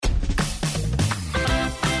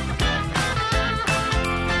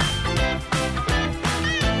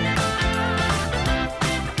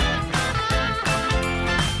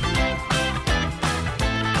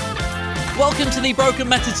Welcome to the Broken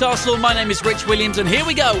Metatarsal. My name is Rich Williams, and here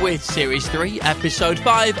we go with Series 3, Episode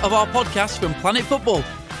 5 of our podcast from Planet Football,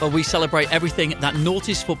 where we celebrate everything that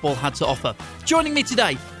noughties football had to offer. Joining me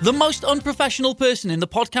today, the most unprofessional person in the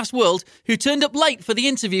podcast world who turned up late for the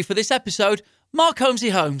interview for this episode, Mark Holmesy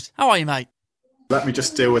Holmes. How are you, mate? Let me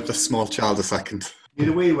just deal with the small child a second. Need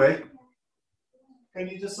a wee? Can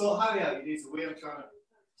you just sort Harry out? You need a wee, I'm trying to...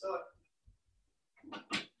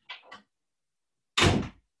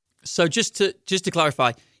 So just to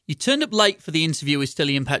clarify, you turned up late for the interview with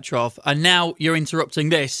Stiliyan Petrov, and now you're interrupting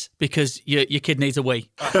this because your kid needs a wee.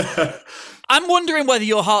 I'm wondering whether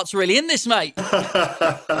your heart's really in this, mate.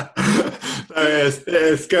 It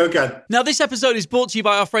is. Go again. Now, this episode is brought to you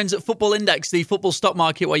by our friends at Football Index, the football stock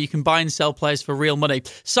market where you can buy and sell players for real money.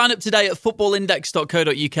 Sign up today at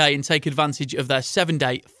footballindex.co.uk and take advantage of their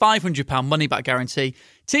 7-day, £500 money-back guarantee.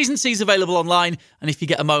 T's and C's available online, and if you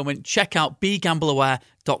get a moment, check out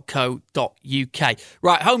begambleaware.co.uk.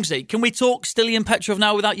 Right, Holmesy, can we talk Stiliyan Petrov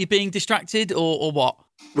now without you being distracted, or what?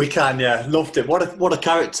 We can, yeah. Loved it. What a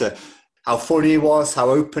character. How funny he was, how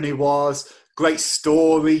open he was. Great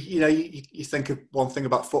story. You know, you think of one thing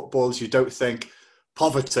about football is you don't think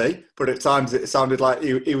poverty, but at times it sounded like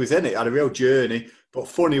he was in it, had a real journey, but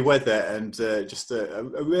funny with it, and just a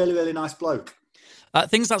really, really nice bloke.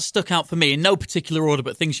 Things that stuck out for me, in no particular order,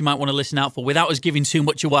 but things you might want to listen out for without us giving too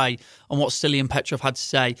much away on what Stiliyan Petrov had to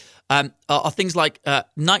say, are things like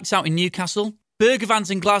nights out in Newcastle, burger vans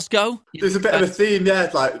in Glasgow. There's a bit of a theme, yeah.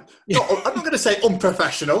 I'm not going to say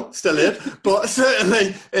unprofessional, Stiliyan, but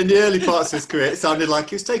certainly in the early parts of his career, it sounded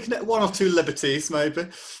like he was taking one or two liberties, maybe.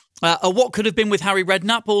 What could have been with Harry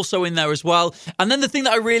Redknapp also in there as well. And then the thing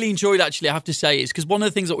that I really enjoyed, actually, I have to say, is because one of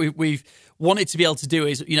the things that we've wanted to be able to do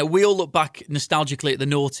is, you know, we all look back nostalgically at the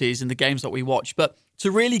noughties and the games that we watch, but to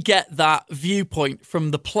really get that viewpoint from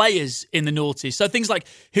the players in the noughties. So things like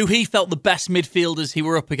who he felt the best midfielders he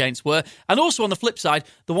were up against were, and also on the flip side,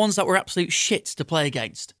 the ones that were absolute shits to play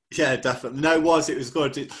against. Yeah, definitely. No, it was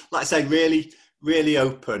good. Like I say, really, really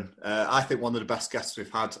open. I think one of the best guests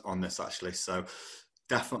we've had on this, actually. So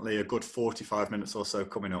definitely a good 45 minutes or so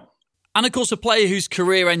coming up. And of course, a player whose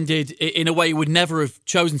career ended in a way he would never have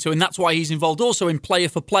chosen to. And that's why he's involved also in Player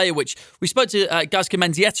for Player, which we spoke to Gazka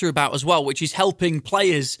Mendieta about as well, which is helping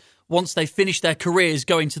players once they finish their careers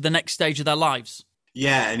going to the next stage of their lives.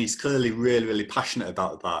 Yeah, and he's clearly really, really passionate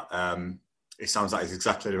about that. It sounds like he's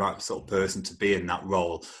exactly the right sort of person to be in that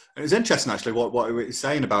role. And it's interesting, actually, what he was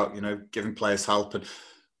saying about, you know, giving players help, and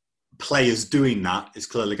players doing that is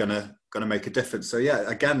clearly going to make a difference. So yeah,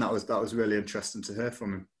 again, that was really interesting to hear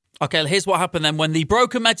from him. Okay, here's what happened then when the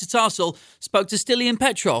Broken Metatarsal spoke to Stiliyan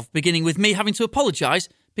Petrov, beginning with me having to apologise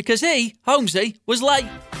because he, Holmesy, was late.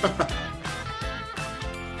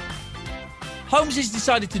 Holmesy's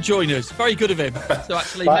decided to join us. Very good of him to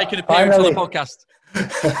actually make an appearance on the podcast.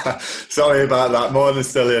 Sorry about that. More than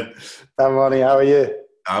Stiliyan. Hi, morning. How are you?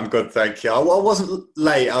 I'm good, thank you. I wasn't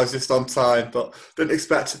late. I was just on time, but didn't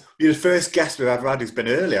expect... You're the first guest we've ever had who's been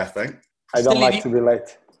early, I think. I don't like to be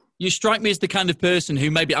late. You strike me as the kind of person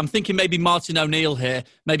who I'm thinking maybe Martin O'Neill here.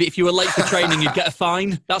 Maybe if you were late for training, you'd get a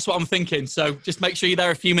fine. That's what I'm thinking. So just make sure you're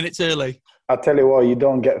there a few minutes early. I'll tell you what, you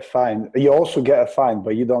don't get a fine. You also get a fine,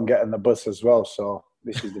 but you don't get on the bus as well. So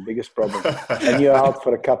this is the biggest problem. And you're out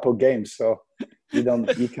for a couple of games, so you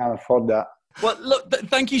can't afford that. Well, look,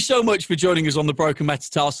 thank you so much for joining us on the Broken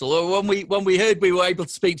Metatarsal. When we heard we were able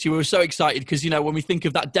to speak to you, we were so excited because, you know, when we think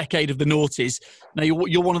of that decade of the noughties, now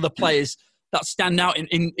you're one of the players that stand out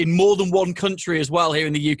in more than one country as well here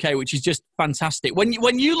in the UK, which is just fantastic. When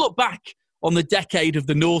you look back on the decade of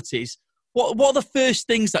the noughties, what are the first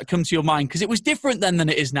things that come to your mind? Because it was different then than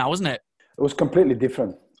it is now, wasn't it? It was completely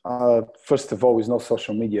different. First of all, there's no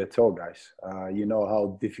social media at all, guys. You know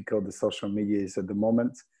how difficult the social media is at the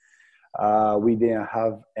moment. We didn't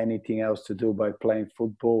have anything else to do by playing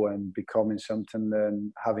football and becoming something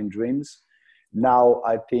and having dreams. Now,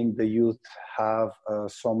 I think the youth have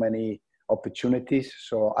so many opportunities,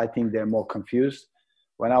 so I think they're more confused.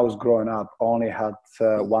 When I was growing up, I only had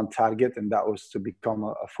one target, and that was to become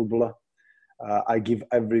a footballer. I give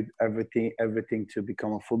everything to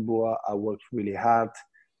become a footballer. I worked really hard.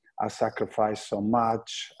 I sacrificed so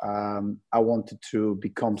much. I wanted to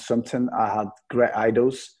become something. I had great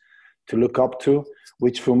idols to look up to,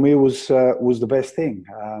 which for me was the best thing.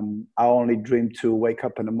 I only dreamed to wake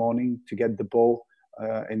up in the morning, to get the ball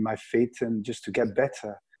in my feet, and just to get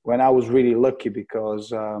better. When I was really lucky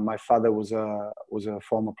because my father was a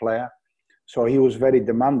former player, so he was very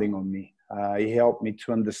demanding on me. He helped me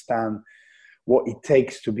to understand what it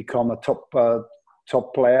takes to become a top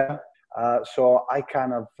player. So I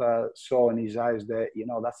kind of saw in his eyes that, you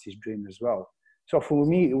know, that's his dream as well. So for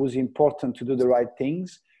me, it was important to do the right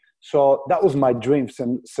things. So that was my dream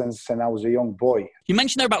since I was a young boy. You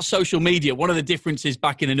mentioned there about social media. One of the differences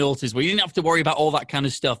back in the noughties where you didn't have to worry about all that kind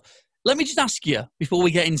of stuff. Let me just ask you, before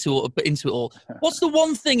we get into it all, what's the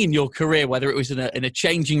one thing in your career, whether it was in a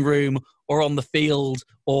changing room or on the field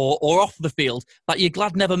or off the field, that you're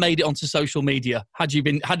glad never made it onto social media? Had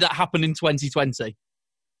that happen in 2020?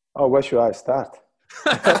 Oh, where should I start?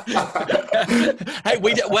 Hey,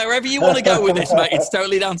 wherever you want to go with this, mate, it's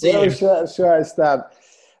totally down to you. Should I start?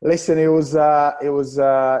 Listen, it was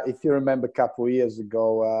if you remember a couple of years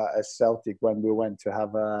ago at Celtic when we went to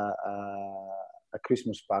have a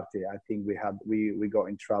Christmas party. I think we got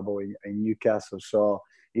in trouble in Newcastle. So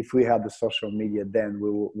if we had the social media then,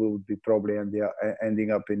 we would be probably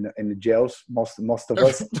ending up in the jails, most of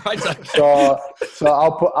us. Right, okay. So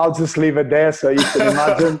I'll just leave it there so you can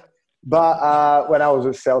imagine. But when I was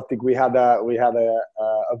at Celtic, we had a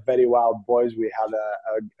very wild boys. We had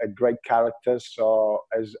a great character. So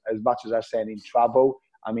as much as I said in trouble,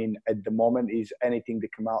 I mean, at the moment, is anything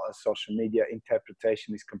that come out on social media,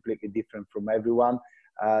 interpretation is completely different from everyone.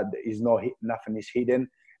 There is nothing is hidden.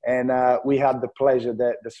 And we had the pleasure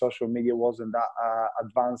that the social media wasn't that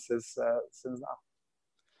advanced since now.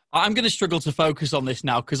 I'm going to struggle to focus on this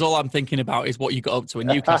now because all I'm thinking about is what you got up to in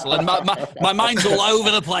Newcastle. And my mind's all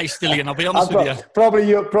over the place, Stiliyan, I'll be honest with you. Probably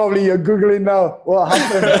you're Googling now what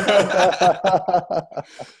happened.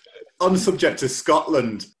 On the subject of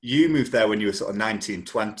Scotland, you moved there when you were sort of 19,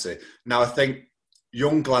 20. Now, I think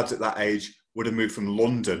young lads at that age would have moved from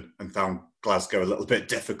London and found Glasgow a little bit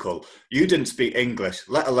difficult. You didn't speak English,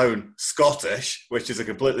 let alone Scottish, which is a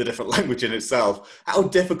completely different language in itself. How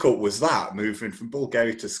difficult was that, moving from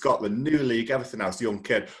Bulgaria to Scotland, new league, everything else, young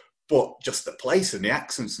kid, but just the place and the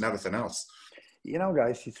accents and everything else? You know,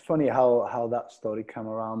 guys, it's funny how that story came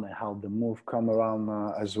around and how the move come around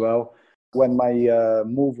as well. When my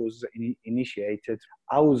move was initiated,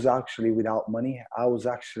 I was actually without money. I was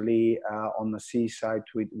actually on the seaside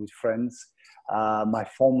with friends. My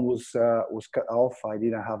phone was cut off. I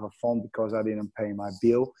didn't have a phone because I didn't pay my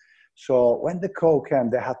bill. So when the call came,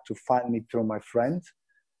 they had to find me through my friend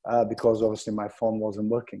because obviously my phone wasn't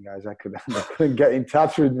working, guys. I couldn't get in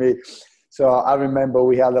touch with me. So I remember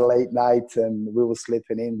we had a late night and we were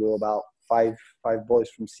sleeping in. We were about five boys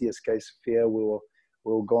from CSK Sofia. We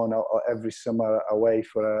were going out every summer away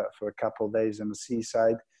for a couple of days on the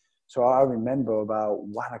seaside. So I remember about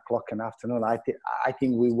 1 o'clock in the afternoon. I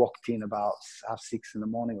think we walked in about 6 in the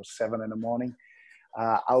morning or 7 in the morning.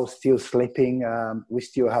 I was still sleeping. We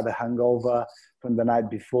still had a hangover from the night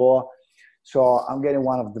before. So I'm getting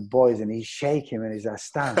one of the boys and he's shaking and he's like,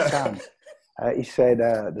 Stan. He said,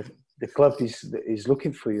 the club is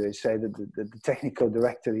looking for you. He said that the technical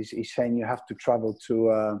director is saying you have to travel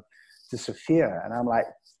to Sofia. And I'm like,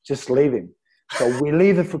 just leave him. So we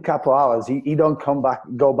leave it for a couple of hours. He don't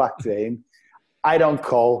go back to him. I don't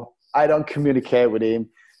call. I don't communicate with him.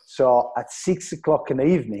 So at 6 o'clock in the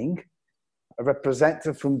evening, a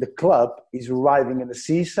representative from the club is arriving in the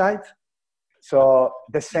seaside. So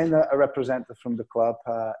they send a representative from the club.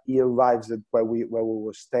 He arrives at where we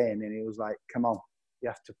were staying, and he was like, "Come on, you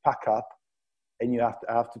have to pack up, and I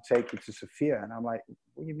have to take you to Sofia." And I'm like,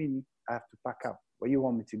 "What do you mean I have to pack up? Where you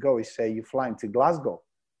want me to go?" He say, "You're flying to Glasgow."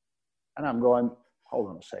 And I'm going, "Hold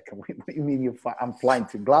on a second. What do you mean I'm flying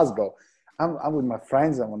to Glasgow? I'm with my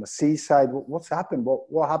friends. I'm on the seaside. What's happened?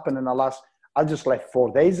 What happened in the last? I just left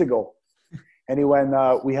 4 days ago." And he went,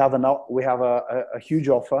 we have a huge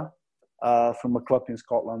offer from a club in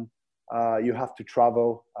Scotland. You have to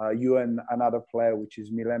travel. You and another player, which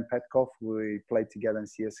is Milan Petrov. We played together in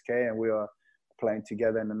CSK, and we are playing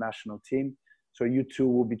together in the national team. So you two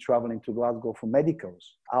will be traveling to Glasgow for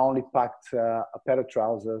medicals. I only packed a pair of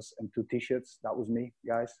trousers and 2 T-shirts. That was me,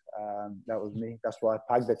 guys. That was me. That's what I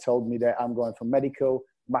packed. They told me that I'm going for medical,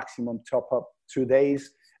 maximum top up 2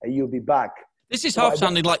 days, and you'll be back. This is half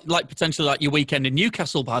sounding like potentially like your weekend in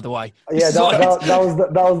Newcastle, by the way. Yeah, that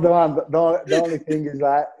was the one. The only thing is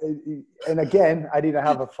that, and again, I didn't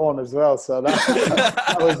have a phone as well, so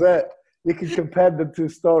that was it. You can compare the 2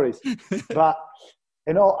 stories. But,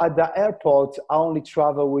 you know, at the airport, I only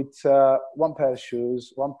travel with 1 pair of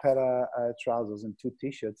shoes, 1 pair of trousers, and 2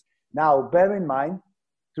 T-shirts. Now, bear in mind,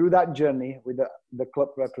 through that journey with the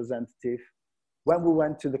club representative, when we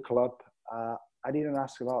went to the club, I didn't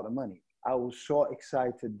ask about the money. I was so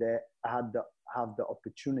excited that I had have the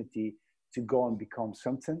opportunity to go and become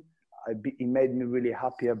something. It made me really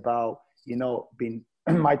happy about, you know, being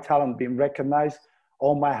my talent being recognized.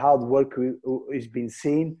 All my hard work is being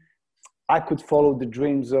seen. I could follow the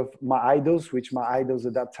dreams of my idols, which my idols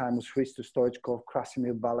at that time was Hristo Stoichkov,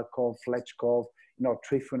 Krasimir Balakov, Flechkov, you know,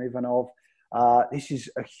 Trifon Ivanov. This is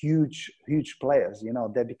a huge players. You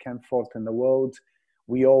know, they became fourth in the world.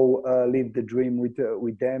 We all lived the dream with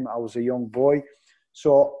them. I was a young boy.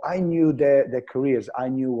 So I knew their careers. I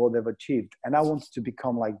knew what they've achieved. And I wanted to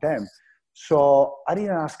become like them. So I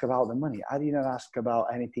didn't ask about the money. I didn't ask about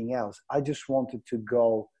anything else. I just wanted to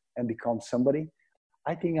go and become somebody.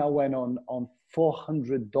 I think I went on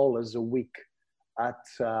 $400 a week at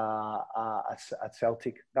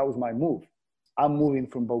Celtic. That was my move. I'm moving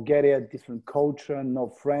from Bulgaria, different culture, no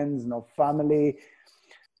friends, no family.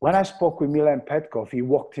 When I spoke with Milan Petrov, he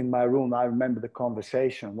walked in my room. I remember the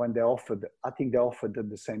conversation when they offered, I think they offered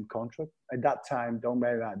the same contract. At that time, don't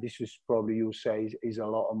matter that, this is probably, you say, is a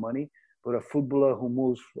lot of money. But a footballer who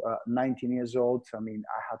moves 19 years old, I mean,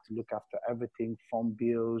 I had to look after everything, phone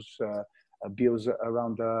bills, bills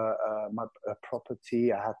around my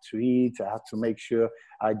property. I had to eat. I had to make sure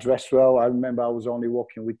I dressed well. I remember I was only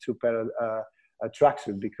walking with 2 pair of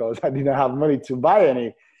tracksuit because I didn't have money to buy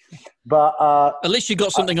any. But at least you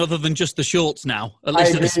got something other than just the shorts now. At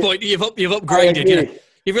least at this point, you've upgraded. You know,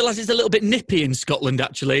 you realise it's a little bit nippy in Scotland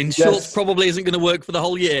actually, and shorts probably isn't going to work for the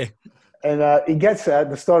whole year. And it gets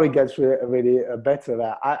the story gets really better.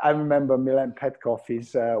 I remember Milan Petkov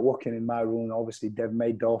is walking in my room. Obviously, they've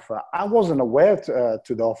made the offer. I wasn't aware to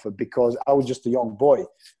the offer because I was just a young boy.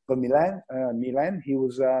 But Milan, he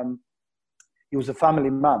was a family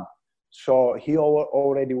man, so he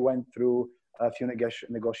already went through a few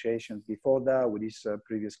negotiations before that with his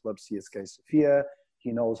previous club, CSKA Sofia.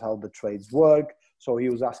 He knows how the trades work, so he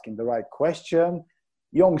was asking the right question.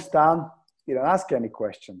 Young Stan, you don't ask any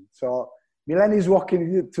question. So Milan is walking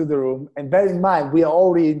into the room, and bear in mind, we are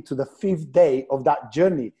already into the 5th day of that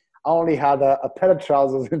journey. I only had a pair of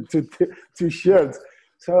trousers and two shirts.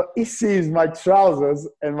 So he sees my trousers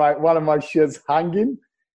and one of my shirts hanging,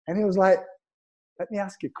 and he was like, "Let me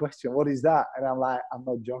ask you a question. What is that?" And I'm like, "I'm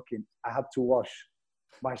not joking. I had to wash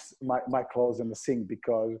my clothes in the sink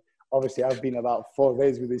because obviously I've been about 4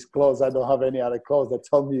 days with these clothes. I don't have any other clothes." They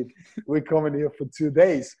told me we're coming here for 2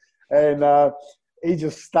 days. And he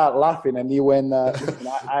just started laughing, and he went, "Listen,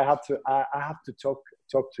 I have to talk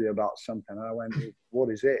to you about something." And I went, "What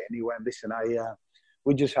is it?" And he went, "Listen,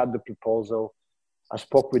 we just had the proposal. I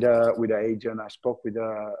spoke with the agent. I spoke with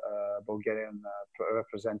the Bulgarian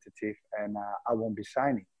representative, and I won't be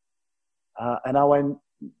signing." And I went,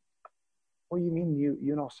 "What do you mean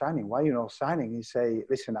you're not signing? Why are you not signing?" He say,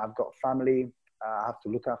 "Listen, I've got family. I have to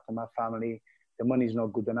look after my family. The money's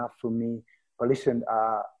not good enough for me. But listen,"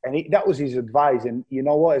 and that was his advice. And you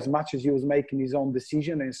know what? As much as he was making his own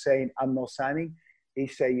decision and saying, "I'm not signing," he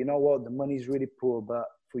said, "You know what? The money's really poor, but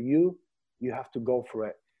for you, you have to go for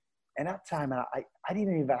it." And that time, I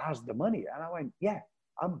didn't even ask the money. And I went, "Yeah,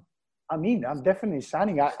 I'm in. I'm definitely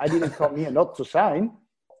signing. I didn't come here not to sign."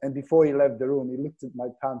 And before he left the room, he looked at my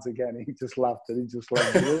pants again, and he just laughed, and he just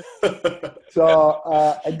left the room. So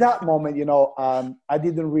at that moment, you know, I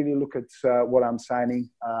didn't really look at what I'm signing.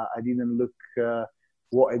 I didn't look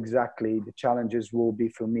what exactly the challenges will be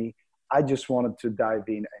for me. I just wanted to dive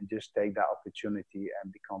in and just take that opportunity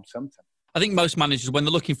and become something. I think most managers, when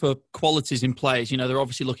they're looking for qualities in players, you know, they're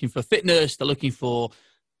obviously looking for fitness, they're looking for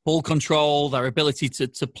ball control, their ability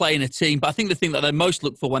to play in a team. But I think the thing that they most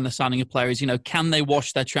look for when they're signing a player is, you know, can they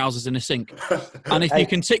wash their trousers in a sink? And if you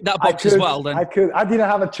can tick that box as well, then... I didn't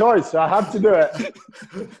have a choice, so I had to do it.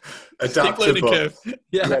 Adaptable.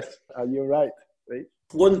 Yeah. Yes, you're right.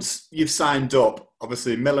 Once you've signed up,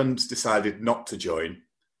 obviously Milan's decided not to join.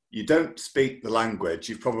 You don't speak the language.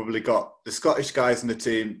 You've probably got the Scottish guys in the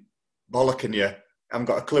team bollocking you. Haven't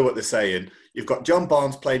got a clue what they're saying. You've got John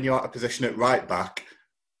Barnes playing you out of position at right back.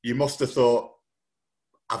 You must have thought,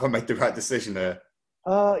 have I made the right decision here?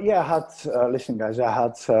 Yeah, I had, listen guys, I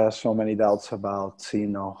had so many doubts about, you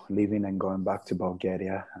know, leaving and going back to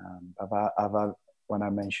Bulgaria. When I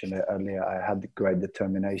mentioned it earlier, I had great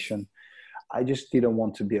determination. I just didn't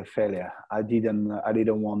want to be a failure. I didn't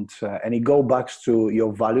want, and it goes back to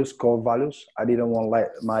your values, core values. I didn't want to let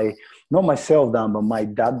not myself down, but my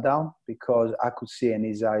dad down, because I could see in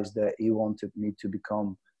his eyes that he wanted me to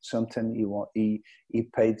become something. He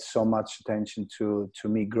paid so much attention to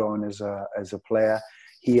me growing as a player.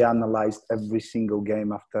 He analyzed every single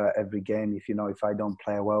game after every game. If I don't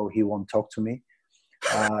play well, he won't talk to me.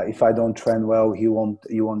 If I don't train well, he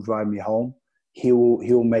won't drive me home. He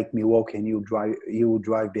will make me walk, and he will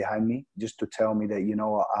drive behind me just to tell me that, you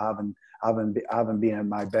know, I haven't been at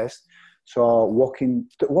my best. So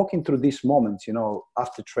walking through these moments, you know,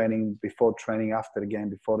 after training, before training, after the game,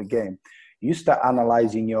 before the game, you start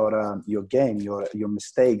analyzing your game, your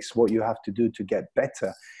mistakes, what you have to do to get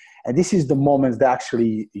better. And this is the moments that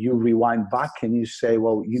actually you rewind back and you say,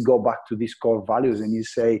 well, you go back to these core values and you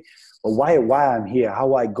say, well, why I'm here,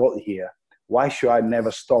 how I got here, why should I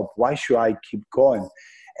never stop, why should I keep going?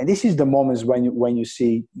 And this is the moments when you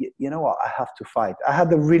see, you know what, I have to fight. I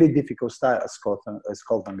had a really difficult start at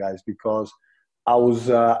Scotland, guys, because I was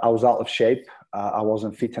out of shape. I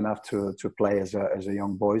wasn't fit enough to play as a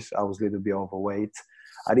young boy. I was a little bit overweight.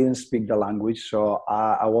 I didn't speak the language, so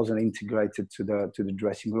I wasn't integrated to the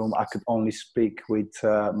dressing room. I could only speak with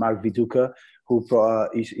Mark Viduka, who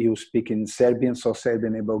he was speaking Serbian, so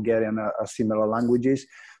Serbian and Bulgarian are similar languages.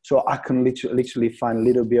 So I can literally find a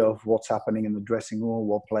little bit of what's happening in the dressing room,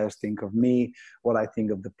 what players think of me, what I think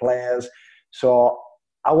of the players. So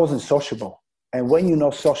I wasn't sociable. And when you're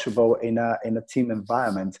not sociable in a team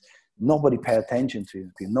environment, nobody pay attention to you.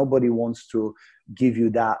 Nobody wants to give you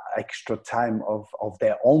that extra time of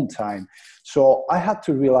their own time. So I had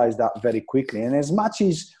to realize that very quickly. And as much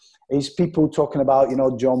as people talking about,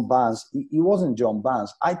 John Barnes, he wasn't John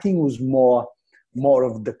Barnes. I think it was more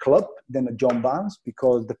of the club than a John Barnes,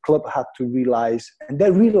 because the club had to realize, and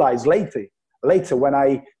they realized later when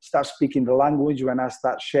I start speaking the language, when I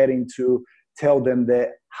start sharing to tell them that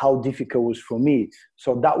how difficult it was for me.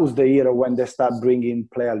 So that was the era when they start bringing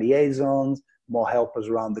player liaisons, more helpers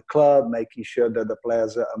around the club, making sure that the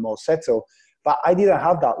players are more settled. But I didn't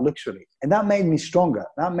have that luxury. And that made me stronger.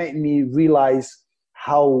 That made me realize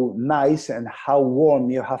how nice and how warm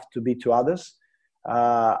you have to be to others,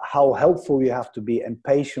 how helpful you have to be and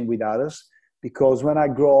patient with others. Because when I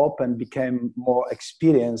grew up and became more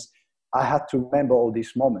experienced, I had to remember all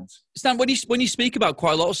these moments. Stan, when you speak about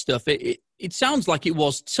quite a lot of stuff, it sounds like it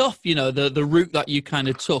was tough, the route that you kind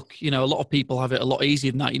of took. A lot of people have it a lot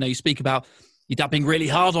easier than that. You speak about your dad being really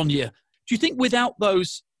hard on you. Do you think without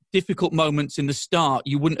those difficult moments in the start,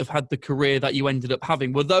 you wouldn't have had the career that you ended up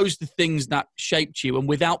having? Were those the things that shaped you? And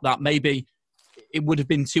without that, maybe it would have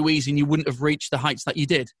been too easy and you wouldn't have reached the heights that you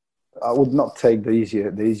did? I would not take the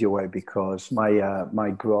easier way, because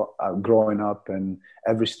my growing up and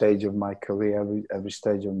every stage of my career, every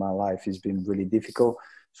stage of my life has been really difficult.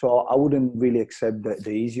 So I wouldn't really accept the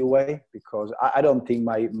easier way, because I don't think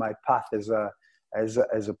my path as a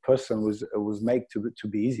person was made to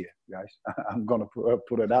be easier, guys. I'm gonna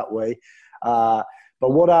put it that way.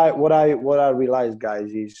 But what I realized,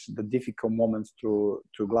 guys, is the difficult moments through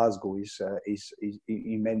Glasgow is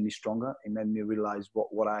it made me stronger. It made me realize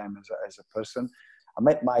what I am as a person. I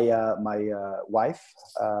met my wife,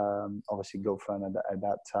 obviously girlfriend at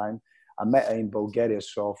that time. I met her in Bulgaria.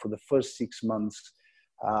 So for the first 6 months,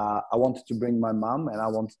 I wanted to bring my mom and I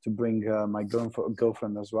wanted to bring my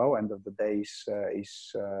girlfriend as well. End of the day is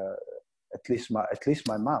at least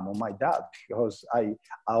my mom or my dad, because I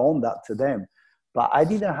own that to them. But I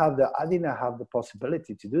didn't have the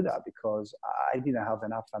possibility to do that, because I didn't have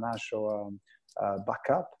enough financial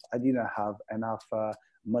backup. I didn't have enough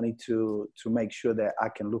money to make sure that I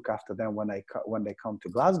can look after them when they come to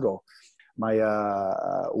Glasgow. My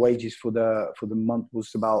wages for the month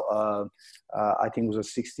was about I think it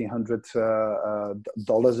was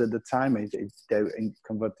 $1,600 at the time. They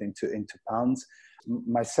converted into pounds.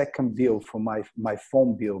 My second bill for my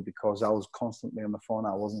phone bill, because I was constantly on the phone.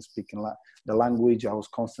 I wasn't speaking the language. I was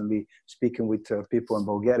constantly speaking with people in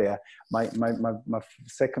Bulgaria. My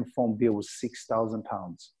second phone bill was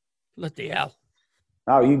 £6,000. Bloody hell!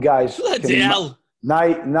 Now you guys,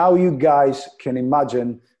 now you guys can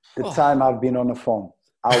imagine the time I've been on the phone.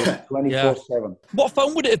 I was 24/7. What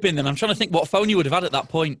phone would it have been then? I'm trying to think what phone you would have had at that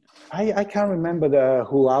point. I can't remember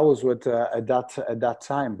who I was with at that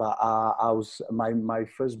time, but my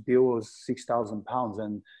first bill was £6,000,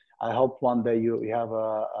 and I hope one day you have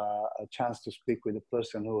a chance to speak with the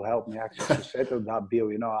person who helped me actually to settle that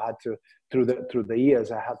bill. I had to through the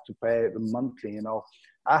years I had to pay it monthly.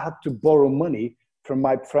 I had to borrow money from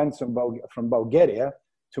my friends from Bulgaria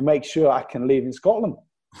to make sure I can live in Scotland.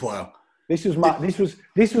 Wow. This was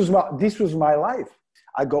my life.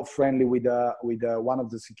 I got friendly with one of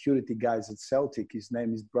the security guys at Celtic. His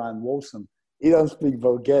name is Brian Wilson. He doesn't speak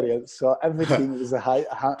Bulgarian, so everything was a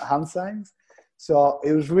hand signs. So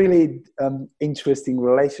it was really interesting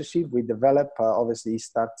relationship we developed. Obviously, he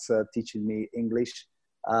starts teaching me English.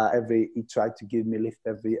 He tried to give me a lift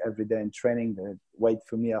every day in training. Wait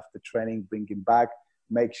for me after training, bring him back,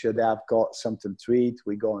 make sure that I've got something to eat.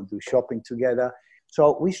 We go and do shopping together.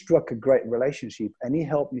 So we struck a great relationship, and he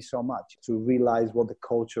helped me so much to realize what the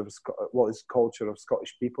culture of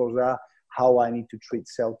Scottish people are, how I need to treat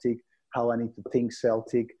Celtic, how I need to think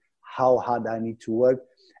Celtic, how hard I need to work.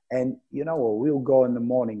 And you know what? We'll go in the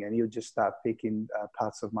morning and he'll just start picking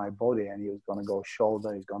parts of my body, and he was going to go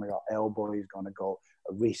shoulder, he's going to go elbow, he's going to go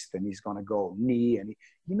wrist, and he's going to go knee. And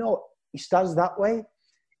he starts that way.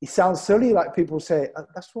 It sounds silly, like people say,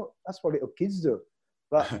 that's what little kids do.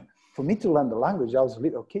 But for me to learn the language, I was a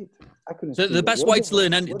little kid. I couldn't. So the best way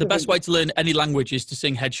to learn any language is to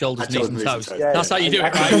sing head, shoulders, knees, and toes. Yeah, that's how you do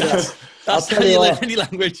it, right? That's how you learn any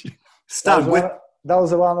language. Stan, that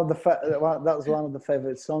was one of the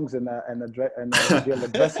favorite songs in the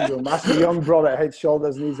dressing room. Ask the young brother, head,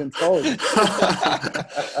 shoulders, knees, and toes.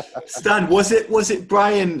 Stan, was it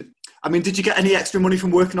Brian? I mean, did you get any extra money from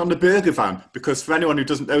working on the burger van? Because for anyone who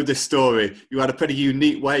doesn't know this story, you had a pretty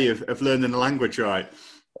unique way of learning the language, right?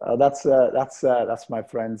 That's my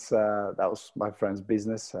friend's. That was my friend's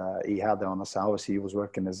business. He had it on his house. He was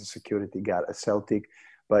working as a security guard at Celtic,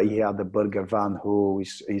 but he had the burger van who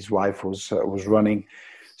his wife was running.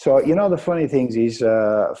 So the funny thing is,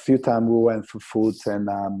 a few times we went for food, and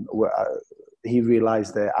he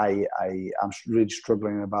realized that I'm really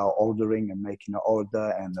struggling about ordering and making an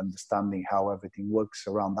order and understanding how everything works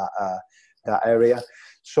around that area.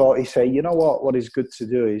 So he said, you know what is good to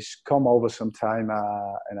do is come over sometime.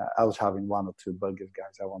 And I was having one or two burgers,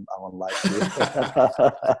 guys. I won't lie to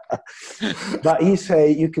you. But he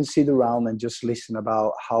said, you can sit around and just listen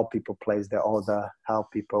about how people place their order, how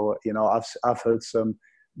people, I've heard some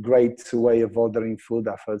great way of ordering food.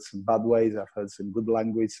 I've heard some bad ways. I've heard some good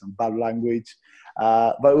language, some bad language.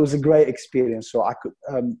 But it was a great experience. So I could,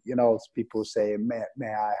 people say, may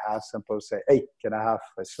I have? Some people say, hey, can I have?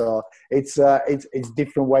 So it's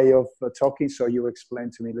different way of talking. So you explain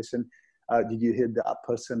to me, listen, did you hear that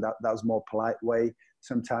person? That was more polite way.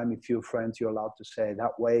 Sometimes if you're friends, you're allowed to say it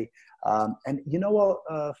that way. And you know what?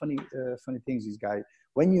 Funny things is, guys.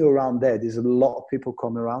 When you're around there's a lot of people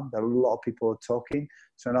coming around. There are a lot of people talking.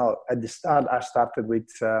 So now at the start, I started with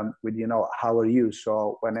how are you?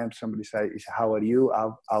 So when somebody says, how are you?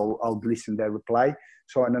 I'll listen their reply.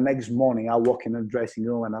 So on the next morning, I'll walk in the dressing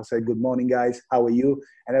room and I'll say, good morning, guys. How are you?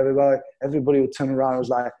 And everybody will turn around and was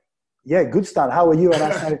like, yeah, good, Stan. How are you? And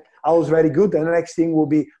I said, I was very good. And the next thing will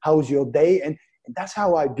be, how's your day? And that's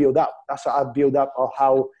how I build up. That's how I build up of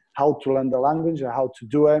how to learn the language and how to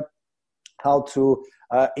do it, how to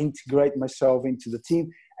integrate myself into the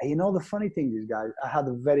team. And the funny thing is, guys, I had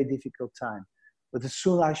a very difficult time. But as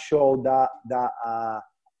soon as I showed that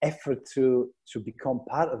effort to become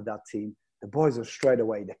part of that team, the boys are straight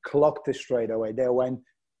away. They clocked it straight away. They went,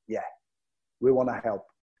 yeah, we want to help.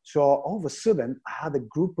 So all of a sudden, I had a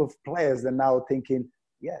group of players that now are thinking,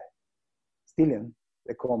 yeah, Stiliyan,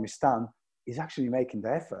 they call me Stan, is actually making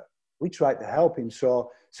the effort. We tried to help him. So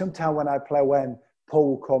sometimes when I play, when Paul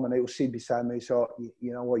will come and he will sit beside me. So,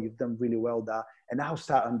 you know what, you've done really well there. And I'll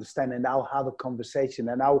start understanding. I'll have a conversation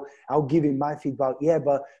and I'll give him my feedback. Yeah,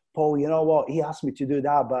 but Paul, you know what? He asked me to do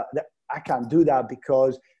that, but I can't do that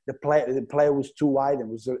because the player was too wide.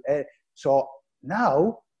 And so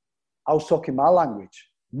now I was talking my language.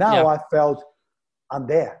 Now I felt I'm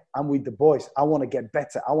there. I'm with the boys. I want to get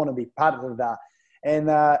better. I want to be part of that. And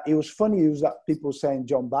it was funny. It was like people saying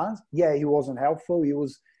John Barnes. Yeah, he wasn't helpful.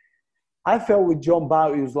 I felt with John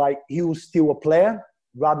Barnes, he was still a player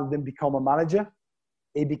rather than become a manager.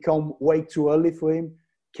 It became way too early for him.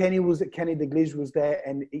 Kenny Dalglish was there.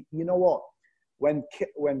 And you know what?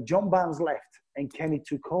 When John Barnes left and Kenny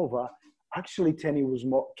took over, actually Kenny was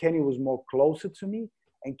more closer to me.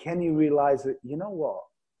 And Kenny realized that, you know what?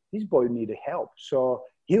 This boy needed help. So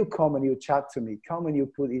he'll come and he'll chat to me. Come and he'll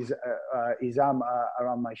put his arm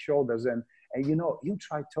around my shoulders. And he'll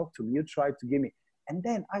try to talk to me. He'll try to give me. And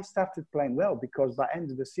then I started playing well because by the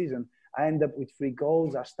end of the season, I ended up with 3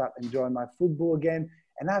 goals. I started enjoying my football again.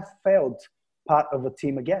 And I felt part of a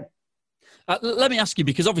team again. Let me ask you,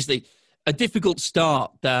 because obviously a difficult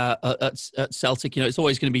start there at Celtic, it's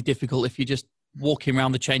always going to be difficult if you're just walking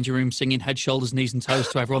around the changing room singing head, shoulders, knees and toes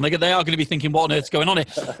to everyone. They are going to be thinking, what on earth's going on here?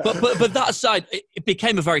 But that aside, it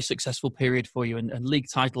became a very successful period for you and league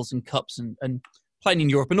titles and cups and playing in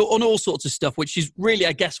Europe and all sorts of stuff, which is really,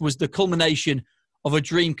 I guess, was the culmination of a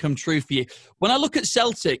dream come true for you. When I look at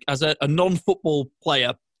Celtic as a non-football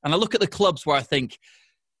player and I look at the clubs where I think,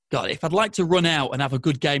 God, if I'd like to run out and have a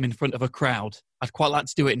good game in front of a crowd, I'd quite like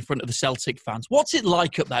to do it in front of the Celtic fans. What's it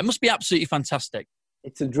like up there? It must be absolutely fantastic.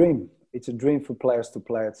 It's a dream. It's a dream for players to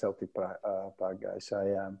play at Celtic Park, guys.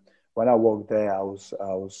 When I walked there, I was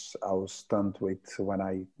stunned with when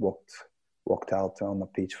I walked out on the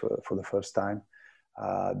pitch for the first time.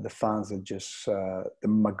 The fans are just the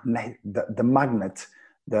magnet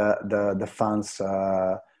the fans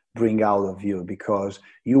bring out of you, because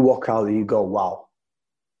you walk out and you go, wow,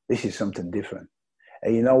 this is something different.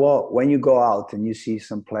 And you know what? When you go out and you see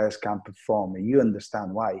some players can't perform, you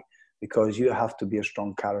understand why. Because you have to be a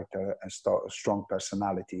strong character and a strong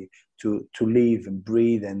personality to live and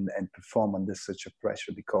breathe and perform under such a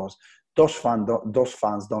pressure. Because those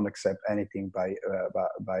fans don't accept anything by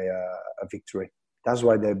a victory. That's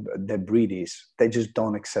why their breed is. They just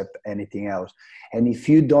don't accept anything else. And if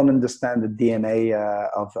you don't understand the DNA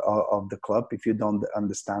of the club, if you don't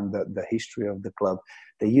understand the history of the club,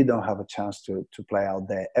 then you don't have a chance to play out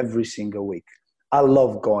there every single week. I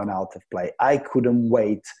love going out to play. I couldn't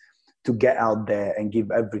wait to get out there and give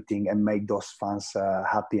everything and make those fans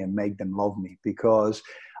happy and make them love me, because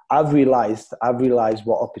I've realized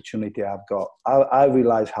what opportunity I've got. I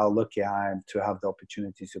realize how lucky I am to have the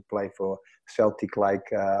opportunity to play for Celtic,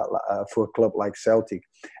 for a club like Celtic.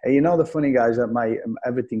 And you know, the funny guys, that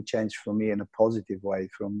everything changed for me in a positive way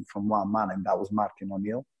from one man, and that was Martin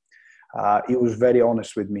O'Neill. He was very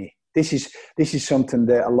honest with me. This is something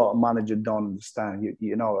that a lot of managers don't understand.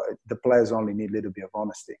 You know, the players only need a little bit of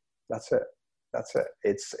honesty. That's it.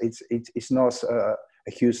 It's not a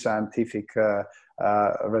huge scientific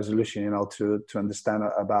resolution, you know, to understand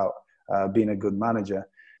about being a good manager.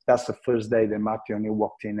 That's the first day that Martin O'Neill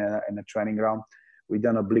walked in a training ground. We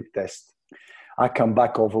done a blip test. I come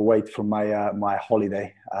back overweight from my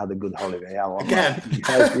holiday. I had a good holiday.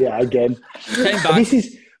 Again. Came back.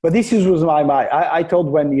 But this was my mind. I thought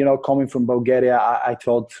when, you know, coming from Bulgaria, I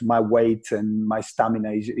thought my weight and my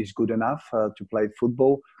stamina is good enough to play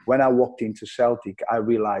football. When I walked into Celtic, I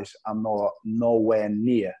realized I'm nowhere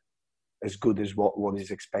near as good as what is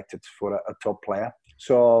expected for a top player.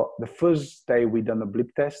 So the first day we done a blip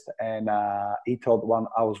test, and he thought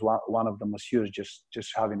I was one of the masseurs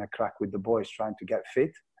just having a crack with the boys trying to get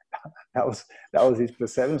fit. that was his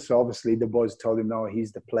perception. So obviously the boys told him, no,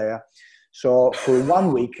 he's the player. So for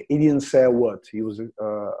 1 week, he didn't say a word. He was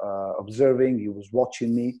observing. He was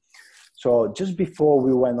watching me. So just before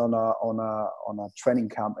we went on a training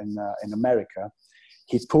camp in America,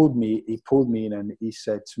 he pulled me in and he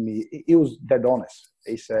said to me, he was dead honest.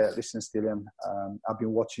 He said, "Listen, Stiliyan, I've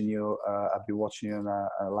been watching you.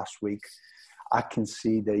 Last week. I can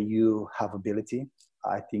see that you have ability.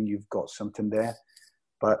 I think you've got something there,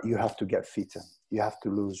 but you have to get fitter. You have to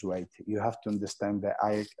lose weight. You have to understand that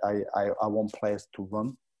I want players to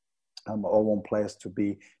run. I want players to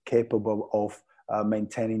be capable of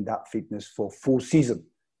maintaining that fitness for full season.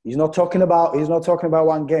 He's not talking about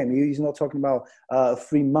one game. He's not talking about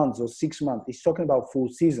 3 months or 6 months. He's talking about full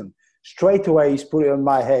season. Straight away, he's put it on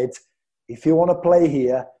my head. If you want to play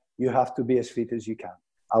here, you have to be as fit as you can."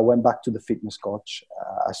 I went back to the fitness coach.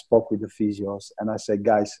 I spoke with the physios, and I said,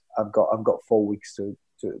 "Guys, I've got 4 weeks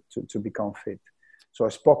to become fit." So I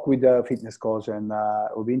spoke with the fitness coach, and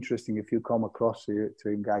it would be interesting if you come across to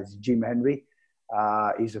him, guys. Jim Henry,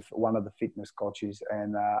 he's one of the fitness coaches,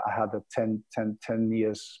 and I had a 10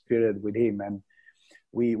 years period with him, and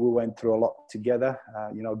we went through a lot together,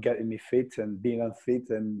 you know, getting me fit and being unfit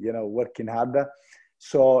and, you know, working harder.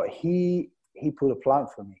 So he put a plan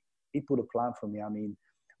for me. I mean,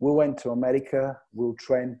 we went to America, we'll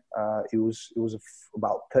train. It was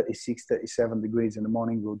about 36, 37 degrees in the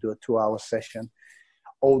morning. We'll do a 2-hour session.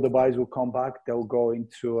 All the guys will come back. They'll go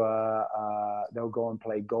they'll go and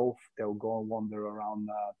play golf. They'll go and wander around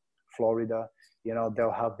Florida. You know,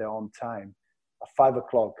 they'll have their own time. At 5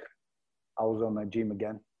 o'clock, I was on the gym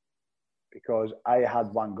again, because I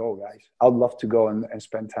had one goal, guys. I'd love to go and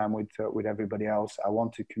spend time with everybody else. I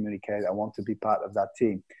want to communicate. I want to be part of that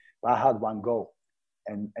team. But I had one goal,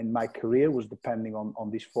 and my career was depending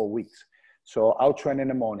on these 4 weeks. So I'll train in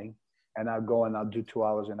the morning, and I'll go and I'll do 2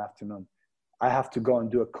 hours in the afternoon. I have to go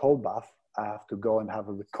and do a cold bath. I have to go and have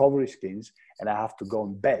a recovery skins, and I have to go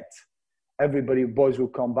in bed. Everybody, boys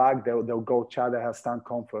will come back. They'll go chat. They'll stand,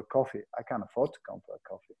 come for a coffee. I can't afford to come for a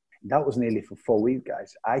coffee. That was nearly for 4 weeks,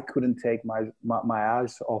 guys. I couldn't take my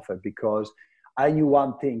eyes off it, because I knew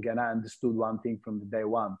one thing, and I understood one thing from the day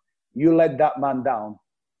one. You let that man down,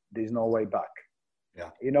 there's no way back.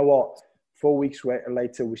 Yeah. You know what? 4 weeks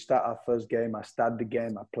later, we start our first game. I start the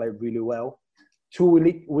game. I played really well.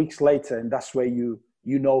 2 weeks later, and that's where you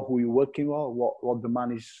know who you're working on, what the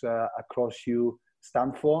man is across you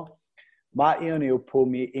stand for. Martin O'Neill pulled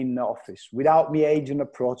me in the office without me agent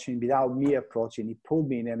approaching, without me approaching. He pulled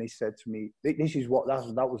me in and he said to me, "This is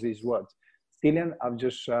that was his words. Stiliyan, I've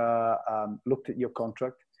just looked at your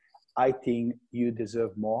contract. I think you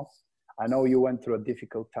deserve more. I know you went through a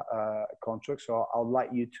difficult contract, so I'd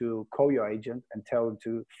like you to call your agent and tell him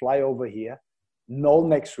to fly over here. No,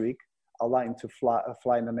 next week. I'd like him to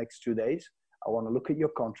fly in the next 2 days. I want to look at your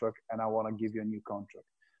contract, and I want to give you a new contract."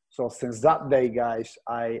 So since that day, guys,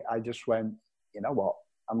 I just went, you know what?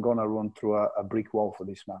 I'm gonna run through a brick wall for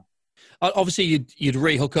this man. Obviously, you'd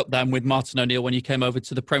re-hook up then with Martin O'Neill when you came over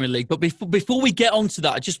to the Premier League. But before we get on to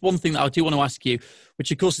that, just one thing that I do want to ask you, which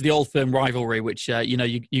of course is the Old Firm rivalry, which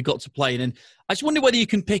you got to play in. And I just wonder whether you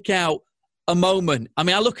can pick out a moment. I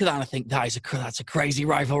mean, I look at that and I think that's a crazy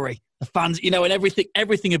rivalry. The fans, and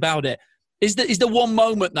everything about it. Is there one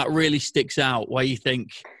moment that really sticks out where you think,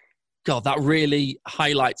 God, that really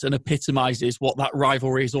highlights and epitomizes what that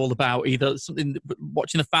rivalry is all about, either something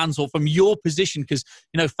watching the fans or from your position? Because,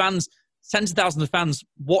 fans, tens of thousands of fans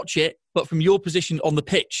watch it, but from your position on the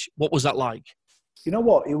pitch, what was that like? You know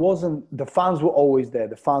what? It wasn't. The fans were always there.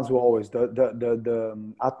 The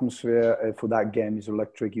atmosphere for that game is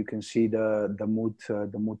electric. You can see the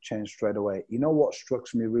mood change straight away. You know what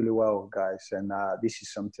strikes me really well, guys, and this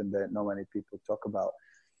is something that not many people talk about.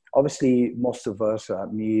 Obviously, most of us,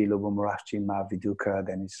 me, Lubo Moravcin, Matt Viduka,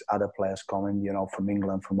 then it's other players coming, from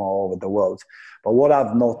England, from all over the world. But what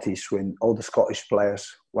I've noticed when all the Scottish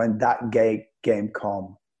players, when that game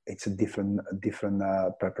come, it's a different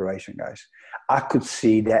preparation, guys. I could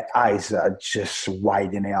see their eyes are just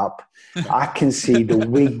widening up. I can see the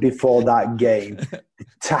week before that game, the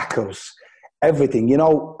tackles, everything.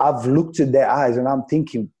 I've looked at their eyes and I'm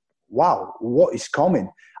thinking, wow, what is coming?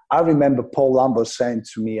 I remember Paul Lambert saying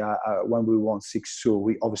to me when we won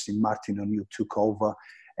 6-2, obviously Martin O'Neill took over.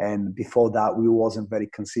 And before that, we wasn't very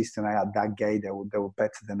consistent. I had that game. They were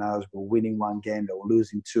better than us. We were winning one game. They were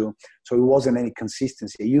losing two. So it wasn't any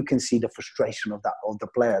consistency. You can see the frustration of the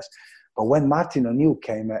players. But when Martin O'Neill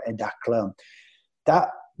came at that club, that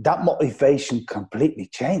motivation completely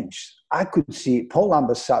changed. I could see Paul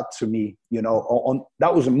Lambert said to me, on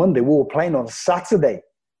that was a Monday. We were playing on a Saturday.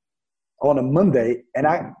 On a Monday, and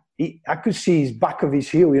I could see his back of his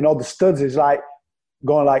heel, the studs is like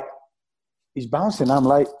going like, he's bouncing. I'm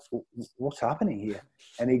like, what's happening here?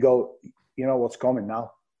 And he go, what's coming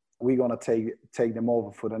now? We're going to take them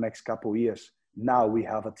over for the next couple of years. Now we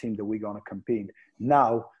have a team that we're going to compete.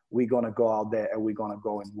 Now we're going to go out there and we're going to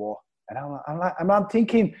go in war. And I'm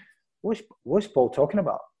thinking, what's Paul talking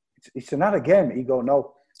about? It's another game. He go,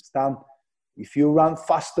 no, Stan, if you run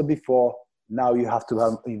faster before, now you have to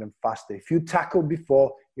run even faster. If you tackle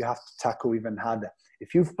before, you have to tackle even harder.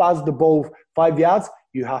 If you've passed the ball 5 yards,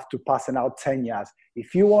 you have to pass it out 10 yards.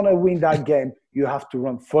 If you want to win that game, you have to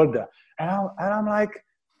run further. And I'm like,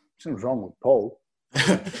 something's wrong with Paul.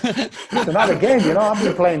 It's another game, I've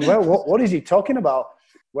been playing well. What is he talking about?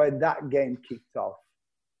 When that game kicked off,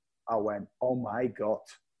 I went, oh my God,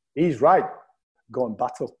 he's right. Go and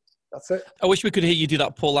battle. That's it. I wish we could hear you do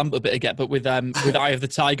that Paul Lambert bit again, but with Eye of the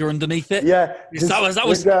Tiger underneath it. Yeah, I was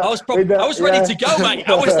ready to go, mate.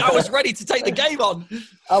 I was ready to take the game on.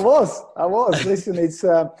 I was. Listen,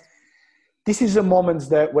 this is a moment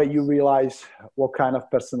where you realise what kind of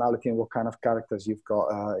personality and what kind of characters you've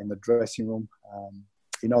got in the dressing room.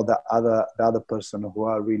 The other person who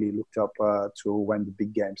I really looked up to when the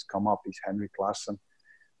big games come up is Henrik Larsson.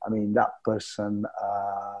 I mean, that person.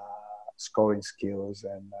 Scoring skills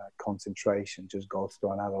and concentration just goes to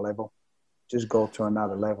another level. Just go to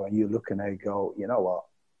another level, and you look and you go, you know what?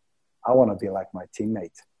 I want to be like my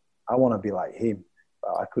teammate. I want to be like him.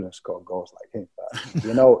 Well, I couldn't score goals like him,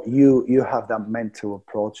 but you have that mental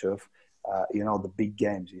approach of the big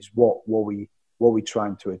games is what we're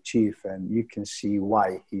trying to achieve, and you can see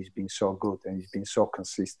why he's been so good and he's been so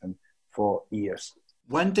consistent for years.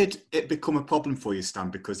 When did it become a problem for you,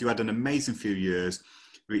 Stan? Because you had an amazing few years.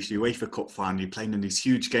 Reached the UEFA Cup final, you're playing in these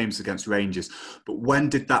huge games against Rangers. But when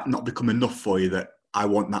did that not become enough for you that I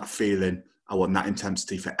want that feeling, I want that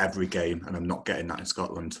intensity for every game, and I'm not getting that in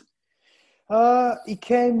Scotland? It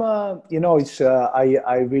came, it's,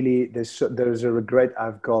 I really, there's a regret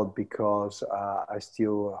I've got because I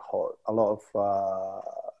still hold, a lot of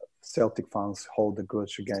Celtic fans hold a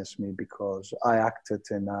grudge against me because I acted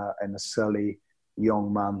in a silly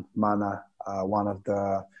young man manner,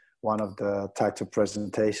 one of the title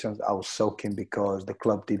presentations. I was soaking because the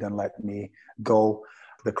club didn't let me go.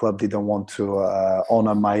 The club didn't want to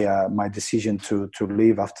honour my decision to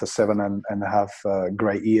leave after 7.5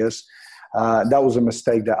 great years. That was a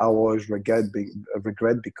mistake that I always regret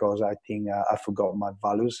because I think I forgot my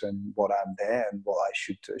values and what I'm there and what I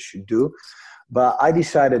should do. But I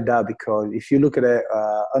decided that because if you look at it,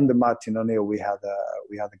 under Martin O'Neill, we had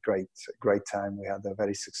a great time. We had a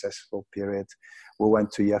very successful period. We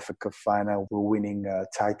went to UEFA Cup final. We were winning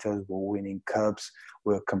titles. We were winning cups.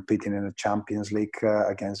 We were competing in the Champions League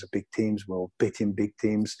against the big teams. We were beating big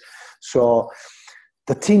teams. So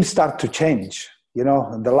the team started to change.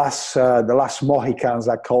 The last Mohicans,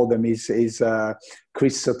 I call them, is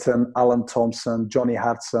Chris Sutton, Alan Thompson, Johnny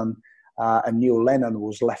Hudson, and Neil Lennon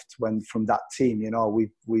was left from that team. You know,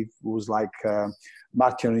 we was like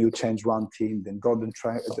Martin O'Neill changed one team, then Gordon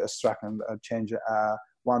Strachan changed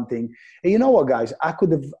one thing. And you know what, guys? I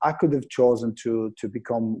could have chosen to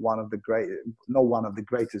become one of the great, not one of the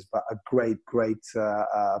greatest, but a great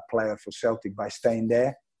player for Celtic by staying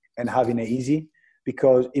there and having it easy,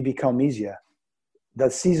 because it became easier. The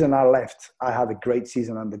season I left, I had a great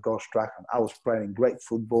season under Gordon Strachan. I was playing great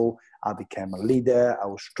football. I became a leader. I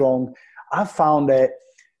was strong. I found that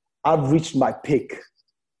I've reached my peak.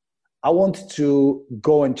 I wanted to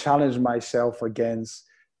go and challenge myself against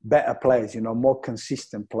better players, you know, more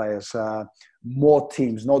consistent players, more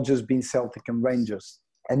teams, not just being Celtic and Rangers.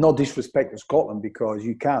 And not disrespect to Scotland, because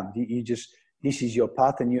you can't. You just, this is your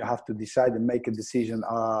path and you have to decide and make a decision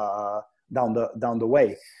down the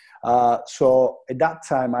way. So at that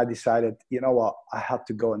time, I decided, you know what, I had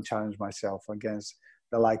to go and challenge myself against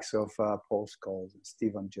the likes of Paul Scholes and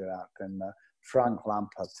Steven Gerrard and Frank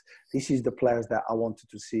Lampard. This is the players that I wanted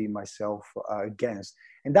to see myself against.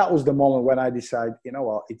 And that was the moment when I decided, you know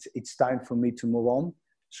what, it's time for me to move on.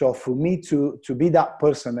 So for me to be that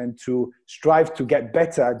person and to strive to get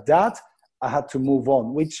better at that, I had to move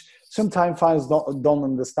on, which sometimes fans don't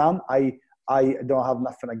understand. I don't have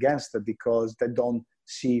nothing against it, because they don't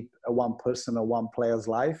see one person or one player's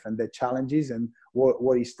life and their challenges and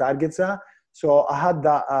what his targets are. So I had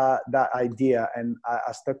that idea and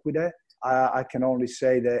I stuck with it. I can only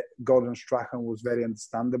say that Gordon Strachan was very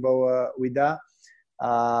understandable with that.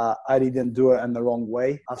 I didn't do it in the wrong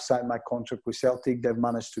way. I've signed my contract with Celtic. They've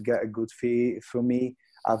managed to get a good fee for me.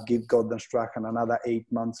 I've given Gordon Strachan another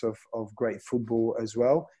 8 months of great football as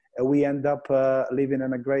well. And we end up living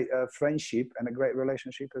in a great friendship and a great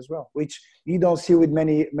relationship as well, which you don't see with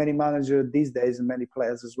many managers these days and many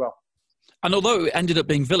players as well. And although it ended up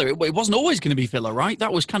being Villa, it wasn't always going to be Villa, right?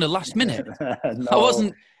 That was kind of last minute. No. I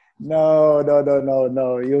wasn't. No.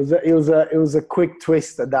 It was a quick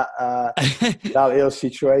twist at that little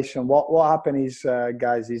situation. What happened is,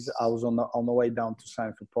 guys, I was on the way down to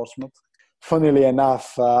sign for Portsmouth. Funnily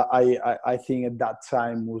enough, I think at that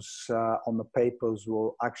time was on the papers.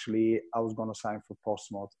 Well, actually, I was going to sign for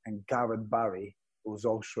Portsmouth, and Gareth Barry was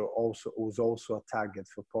also a target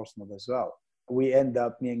for Portsmouth as well. We end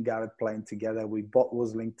up, me and Gareth, playing together. We both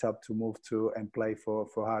was linked up to move to and play for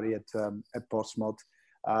Harry at Portsmouth.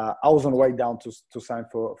 I was on the way down to sign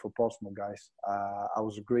for Portsmouth, guys. I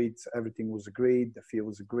was agreed. Everything was agreed. The fee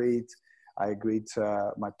was agreed. I agreed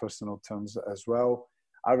my personal terms as well.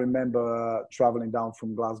 I remember traveling down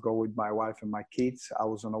from Glasgow with my wife and my kids. I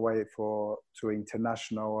was on the way to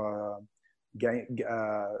international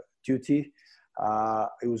duty.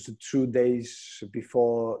 It was 2 days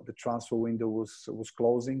before the transfer window was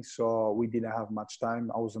closing, so we didn't have much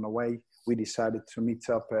time. I was on the way. We decided to meet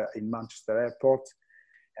up in Manchester Airport,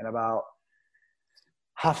 and about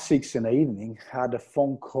 6:30 in the evening, I had a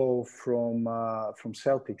phone call from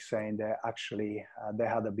Celtic saying that actually they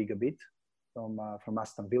had a bigger bid from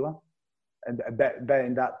Aston Villa. And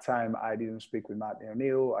in that time, I didn't speak with Martin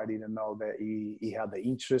O'Neill. I didn't know that he had the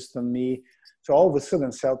interest in me. So all of a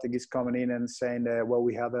sudden, Celtic is coming in and saying that, well,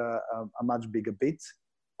 we had a much bigger bid.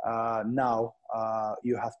 Now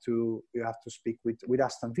you have to speak with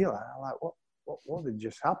Aston Villa. I'm like, what did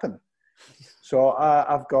just happen? So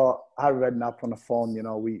I've got Harry Redknapp on the phone. You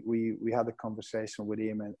know, we had a conversation with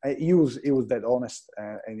him, and he was dead honest,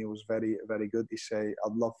 and he was very, very good. He said,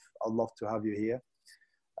 I'd love to have you here.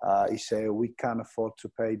 He said, we can't afford to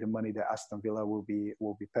pay the money that Aston Villa will be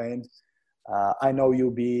paying. I know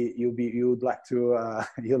you'd like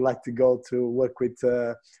to go to work with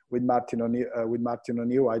Martin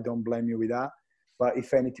O'Neill. I don't blame you with that. But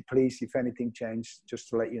if anything changed, just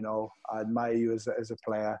to let you know, I admire you as a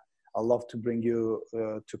player. I'd love to bring you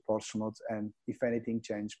to Portsmouth, and if anything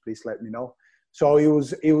changed, please let me know. So he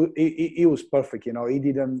was perfect. You know,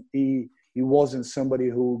 he wasn't somebody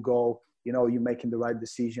who would go, you know, you're making the right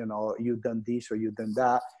decision, or you've done this or you've done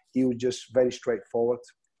that. He was just very straightforward.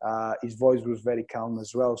 His voice was very calm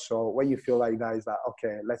as well. So when you feel like that, it's like,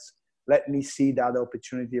 okay, let me see that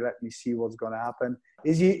opportunity. Let me see what's going to happen.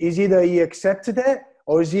 Is either he accepted it,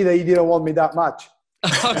 or is either he didn't want me that much.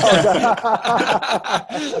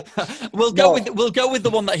 We'll go with the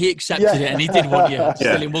one that he accepted it, and he did want you.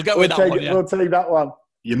 Yeah. We'll go with that one. Yeah. We'll take that one.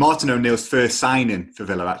 You're Martin O'Neill's first signing for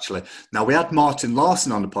Villa, actually. Now, we had Martin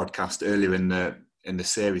Larson on the podcast earlier in the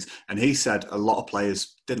series, and he said a lot of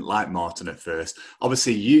players didn't like Martin at first.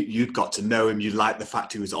 Obviously, you'd got to know him. You liked the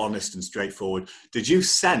fact he was honest and straightforward. Did you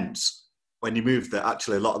sense when you moved that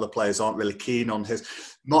actually a lot of the players aren't really keen on his?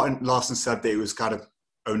 Martin Larson said that it was kind of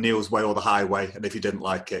O'Neill's way or the highway, and if you didn't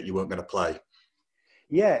like it, you weren't going to play.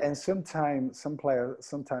 Yeah, and sometimes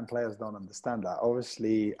players don't understand that.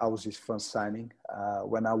 Obviously, I was his first signing.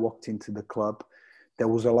 When I walked into the club, there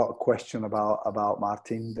was a lot of question about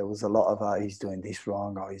Martin. There was a lot of he's doing this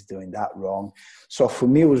wrong or he's doing that wrong. So for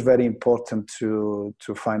me, it was very important to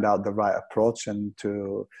find out the right approach and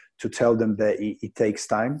to tell them that it takes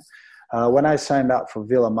time. When I signed up for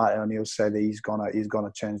Villa, Martin O'Neill said that he's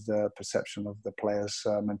gonna change the perception of the players'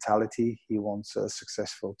 mentality. He wants a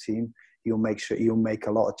successful team. He'll make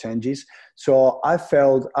a lot of changes. So I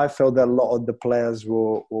felt that a lot of the players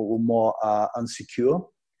were more unsecure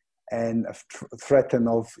and threatened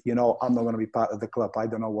of, I'm not going to be part of the club. I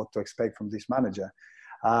don't know what to expect from this manager.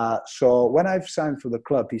 So when I've signed for the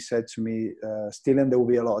club, he said to me, Stiliyan, there will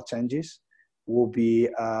be a lot of changes. Will be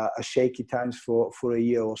a shaky times for a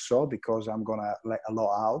year or so because I'm going to let a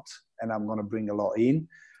lot out and I'm going to bring a lot in.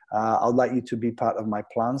 I'd like you to be part of my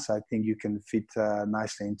plans. I think you can fit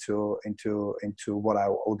nicely into what I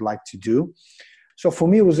would like to do. So for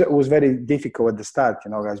me, it was very difficult at the start,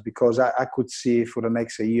 guys, because I could see for the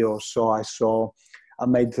next year or so, I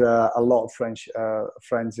made a lot of friends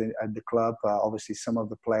at the club. Obviously, some of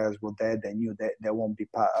the players were there. They knew that they won't be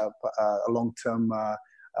part of a long-term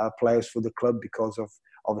players for the club because of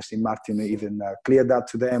obviously Martin even cleared that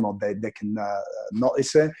to them or they can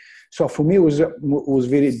notice it. So for me, it was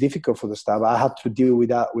very difficult for the start. I had to deal with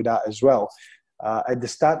that as well. At the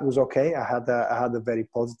start, it was okay. I had a very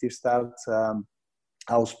positive start.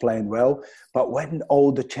 I was playing well, but when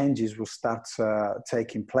all the changes will start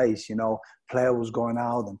taking place, player was going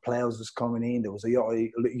out and players was coming in. There was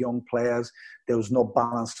young players. There was no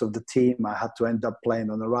balance of the team. I had to end up playing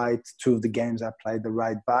on the right. 2 of the games I played the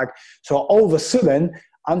right back. So all of a sudden,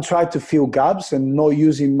 I'm trying to fill gaps and not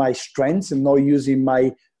using my strengths and not using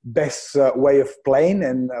my best way of playing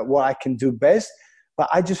and what I can do best. But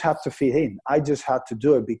I just had to fit in. I just had to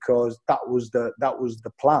do it because that was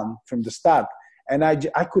the plan from the start. And I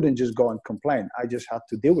couldn't just go and complain. I just had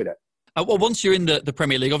to deal with it. Well, once you're in the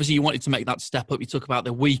Premier League, obviously you wanted to make that step up. You talk about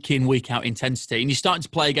the week in, week out intensity, and you're starting to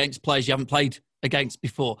play against players you haven't played against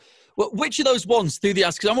before. Well, which of those ones through the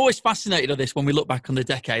years, because I'm always fascinated of this when we look back on the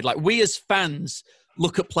decade, like we as fans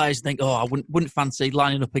look at players and think, oh, I wouldn't fancy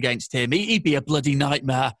lining up against him. He'd be a bloody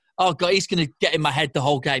nightmare. Oh, God, he's going to get in my head the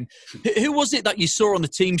whole game. Who was it that you saw on the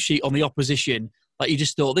team sheet on the opposition that you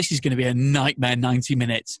just thought, this is going to be a nightmare 90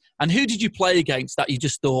 minutes? And who did you play against that you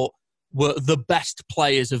just thought were the best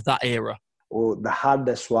players of that era? Well, the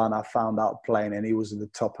hardest one I found out playing, and he was at the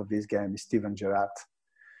top of his game, is Steven Gerrard.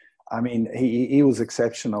 I mean, he was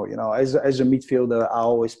exceptional. As a midfielder, I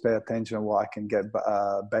always pay attention to what I can get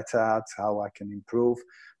better at, how I can improve.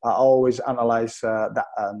 I always analyzing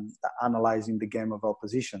the game of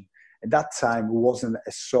opposition. At that time, it wasn't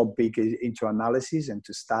so big into analysis and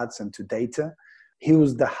to stats and to data. He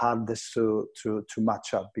was the hardest to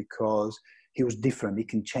match up because he was different. He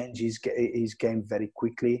can change his game very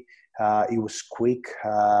quickly. He was quick.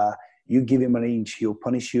 You give him an inch, he'll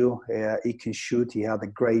punish you. He can shoot. He had a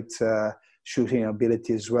great shooting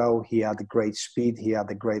ability as well. He had a great speed. He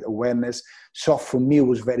had a great awareness. So for me, it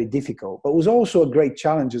was very difficult. But it was also a great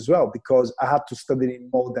challenge as well because I had to study him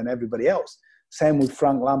more than everybody else. Same with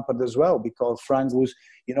Frank Lampard as well because Frank was,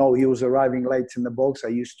 he was arriving late in the box. I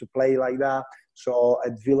used to play like that. So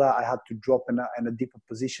at Villa, I had to drop in a deeper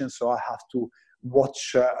position. So I have to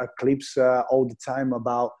watch clips all the time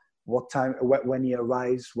about what time, when he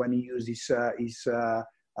arrives, when he uses his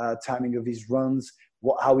timing of his runs,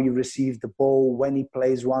 how he receives the ball, when he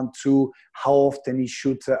plays 1-2, how often he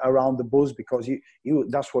shoots around the bus because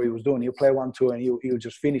that's what he was doing. He'll play 1-2 and he'll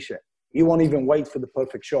just finish it. He won't even wait for the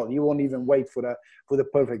perfect shot. He won't even wait for the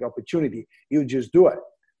perfect opportunity. He'll just do it.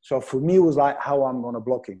 So for me, it was like how I'm going to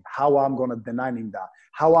block him, how I'm going to deny him that,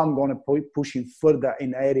 how I'm going to push him further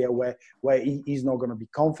in an area where he's not going to be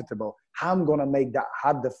comfortable, how I'm going to make that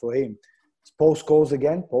harder for him. Post goals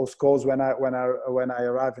again. Post goals when I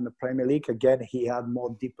arrived in the Premier League again, he had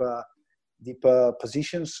more deeper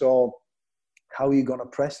positions. So how are you going to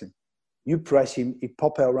press him? You press him, he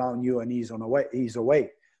pop around you, and he's away.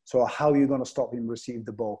 So how are you going to stop him receive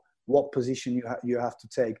the ball? What position you have to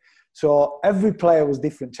take? So every player was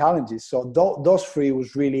different challenges. So those three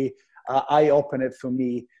was really eye-opener for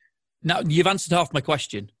me. Now, you've answered half my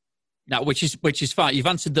question. Now, which is fine. You've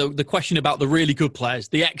answered the question about the really good players,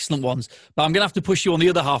 the excellent ones. But I'm going to have to push you on the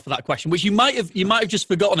other half of that question, which you might have just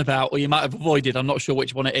forgotten about, or you might have avoided. I'm not sure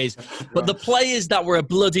which one it is. But the players that were a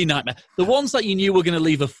bloody nightmare, the ones that you knew were going to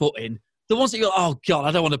leave a foot in, the ones that you go, oh God,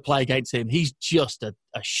 I don't want to play against him. He's just a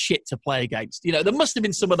shit to play against. There must have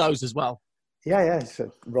been some of those as well. Yeah.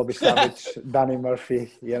 So Robbie Savage, Danny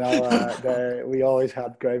Murphy. We always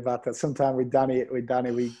had great battles. Sometimes with Danny,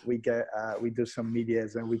 we get we do some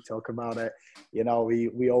medias and we talk about it.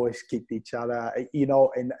 We always kicked each other, in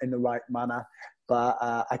the right manner. But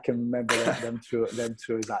I can remember them two.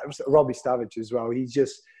 Like Robbie Savage as well. He's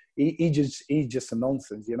just a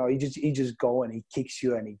nonsense. He just go and he kicks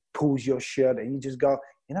you and he pulls your shirt and you just go,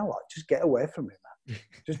 you know what? Just get away from him, man.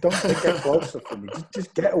 Just don't get closer from me.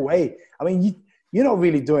 Just get away. I mean, you're not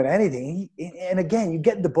really doing anything. And again, you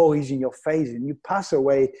get the ball, he's in your face, and you pass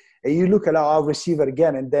away, and you look at, I'll receive it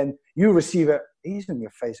again, and then you receive it, he's in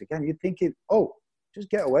your face again. You're thinking, just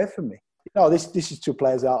get away from me. This is two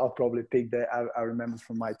players that I'll probably pick that I remember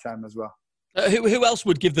from my time as well. Who else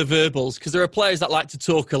would give the verbals? Because there are players that like to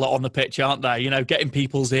talk a lot on the pitch, aren't they? Getting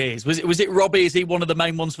people's ears. Was it Robbie? Is he one of the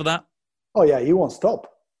main ones for that? Oh, yeah, he won't stop.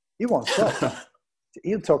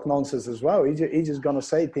 He'll talk nonsense as well. He's just going to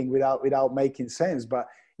say things without making sense. But,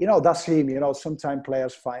 that's him. Sometimes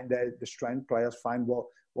players find the strength. Players find what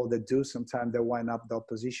they do. Sometimes they wind up the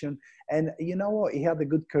opposition. And you know what? He had a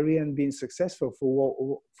good career and being successful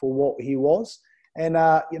for what he was. And,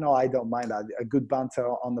 I don't mind that. A good banter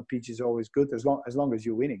on the pitch is always good as long as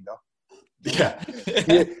you're winning, though. Yeah.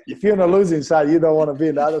 If you're on the losing side, you don't want to be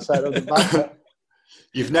on the other side of the banter.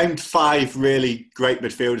 You've named 5 really great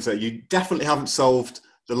midfielders there. You definitely haven't solved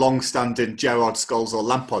the long-standing Gerrard, Scholes or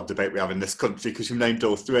Lampard debate we have in this country because you've named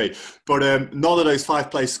all 3. But none of those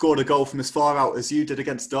 5 players scored a goal from as far out as you did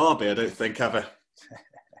against Derby, I don't think, ever.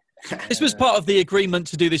 This was part of the agreement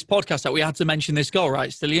to do this podcast that we had to mention this goal, right,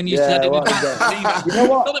 Stiliyan? You said it. You know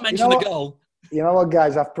what? Got to mention the goal. You know what,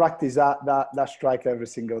 guys? I've practiced that strike every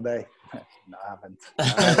single day. No, I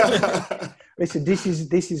haven't. Listen, this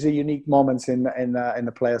is a unique moment in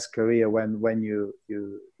a player's career when you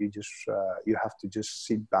have to just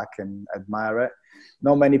sit back and admire it.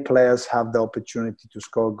 Not many players have the opportunity to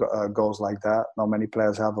score goals like that. Not many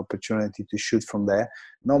players have opportunity to shoot from there.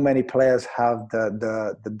 Not many players have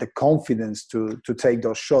the confidence to take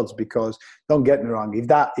those shots. Because don't get me wrong,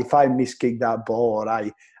 if I miskick that ball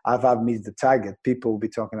or I've missed the target, people will be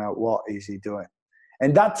talking about what is he doing.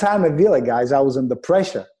 And that time at Villa, guys, I was under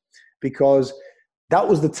pressure because that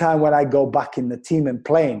was the time when I go back in the team and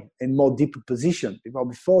playing in more deeper position.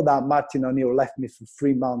 Before that, Martin O'Neill left me for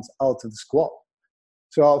 3 months out of the squad.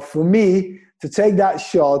 So for me to take that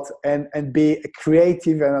shot and be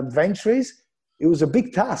creative and adventurous, it was a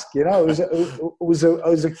big task. It was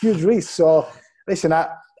a huge risk. So listen, I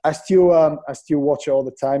still watch it all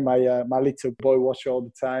the time. My little boy watch it all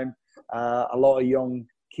the time. A lot of young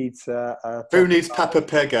kids. Who needs Peppa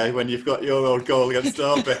Pig, when you've got your old goal against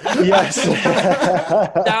Derby? Yes.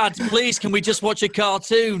 Dad, please, can we just watch a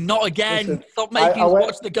cartoon? Not again. Listen, stop making us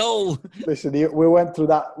watch the goal. Listen, we went through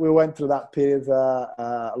that period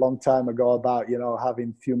a long time ago about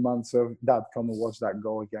having a few months of Dad, come and watch that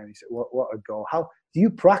goal again. He said, "What a goal! How do you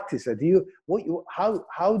practice it?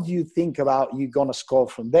 How do you think about you gonna score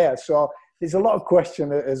from there?" So there's a lot of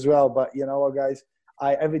question as well. But you know what, guys.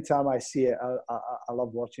 Every time I see it, I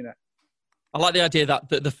love watching it. I like the idea that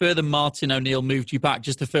the further Martin O'Neill moved you back,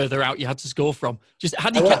 just the further out you had to score from. Just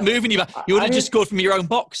had he kept moving you back, you would have just scored from your own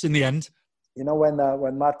box in the end.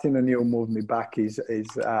 When Martin O'Neill moved me back,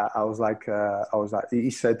 I was like, he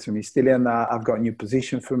said to me, "Stiliyan, I've got a new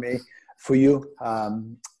position for you.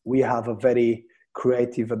 We have a very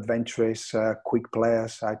creative, adventurous, quick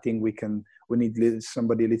players. I think we need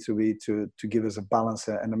somebody a little bit to give us a balance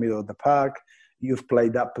in the middle of the park. You've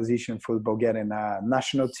played that position for the Bulgarian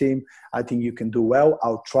national team. I think you can do well.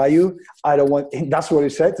 I'll try you. That's what he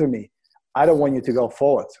said to me. I don't want you to go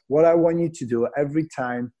forward. What I want you to do every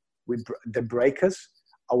time they break us,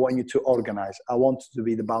 I want you to organize. I want to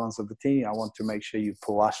be the balance of the team. I want to make sure you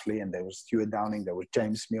pull Ashley, and there was Stuart Downing, there was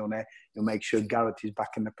James Milner. You make sure Garrett is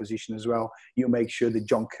back in the position as well. You make sure that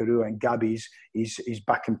John Carew and Gabby is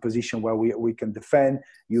back in position where we can defend.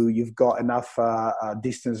 You've got enough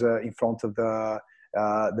distance in front of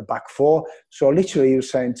the back four." So literally, you're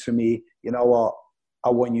saying to me, "You know what? I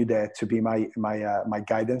want you there to be my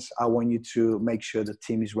guidance. I want you to make sure the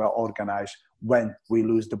team is well organized when we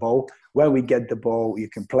lose the ball. When we get the ball, you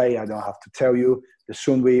can play. I don't have to tell you. The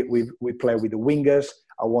soon we play with the wingers,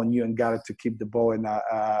 I want you and Gareth to keep the ball in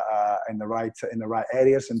the right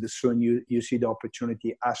areas. And the soon you see the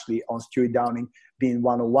opportunity, Ashley on Stuart Downing being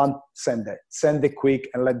 1-on-1, send it quick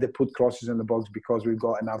and let them put crosses in the box because we've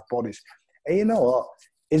got enough bodies." And you know what?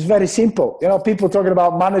 It's very simple. People talking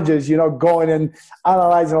about managers, going and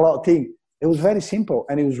analyzing a lot of things. It was very simple,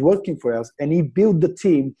 and it was working for us. And he built the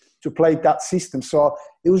team to play that system. So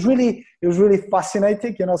it was really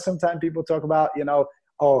fascinating. Sometimes people talk about,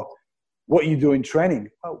 "Oh, what you do in training."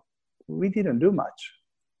 Oh, we didn't do much.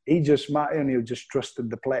 He just trusted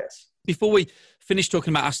the players. Before we finish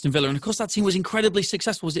talking about Aston Villa, and of course that team was incredibly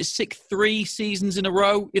successful. Was it 3 seasons in a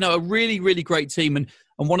row? You know, a really, really great team. And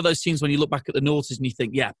one of those teams when you look back at the noughties and you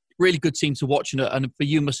think, yeah, really good team to watch. And for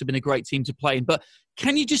you must have been a great team to play in. But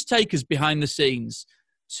can you just take us behind the scenes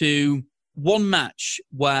to one match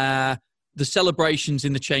where the celebrations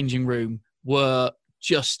in the changing room were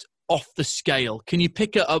just off the scale? Can you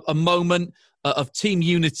pick a moment of team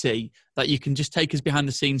unity that you can just take us behind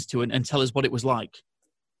the scenes to and tell us what it was like?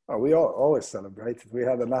 Oh, we always celebrated. We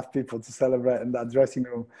had enough people to celebrate in that dressing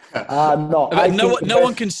room.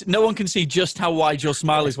 No one can see just how wide your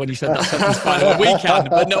smile is when you said that sentence. Well, we can,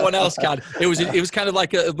 but no one else can. It was kind of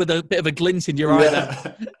like with a bit of a glint in your eye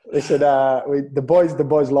there. Listen, the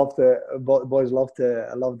boys loved it. Boys loved it.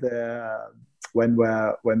 I loved it when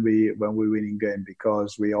we winning game,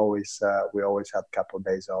 because we always had a couple of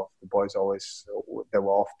days off. The boys they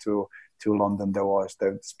were off to London. They were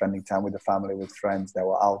spending time with the family, with friends. They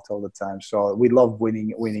were out all the time. So we love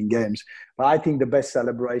winning games. But I think the best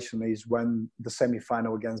celebration is when the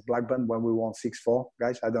semi-final against Blackburn, when we won 6-4.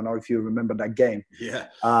 Guys, I don't know if you remember that game. Yeah.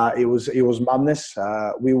 It was madness.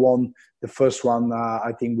 We won the first one.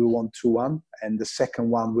 I think we won 2-1, and the second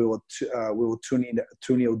one we were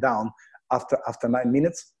 2-0 down after 9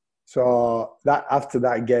 minutes. So that after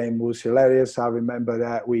that game was hilarious. I remember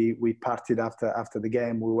that we partied after the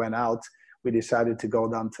game. We went out. We decided to go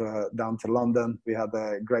down to London. We had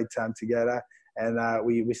a great time together, and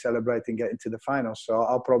we celebrated and get into the final. So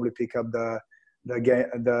I'll probably pick up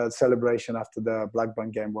the celebration after the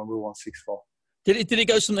Blackburn game when we won 6-4. Did it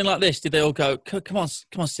go something like this? Did they all go, come on,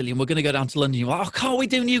 Stiliyan, we're going to go down to London? You're like, oh, can't we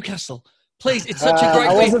do Newcastle? Please, it's such a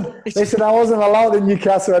great thing. I wasn't allowed in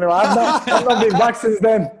Newcastle anymore. I've not been back since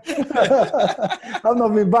then. I've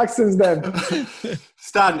not been back since then.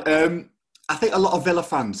 Stan, I think a lot of Villa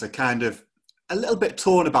fans are kind of a little bit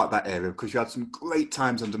torn about that era, because you had some great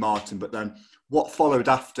times under Martin, but then what followed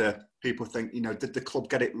after, people think, did the club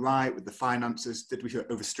get it right with the finances? Did we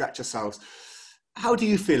overstretch ourselves? How do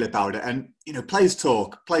you feel about it? And, players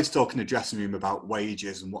talk in the dressing room about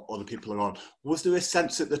wages and what other people are on. Was there a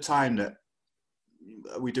sense at the time that,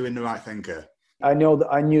 are we doing the right thing here? I knew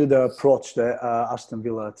the approach that Aston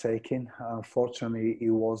Villa are taking. Unfortunately,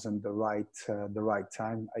 it wasn't the right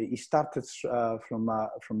time. It started from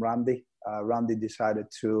Randy. Randy decided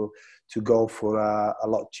to go for a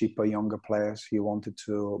lot cheaper younger players. He wanted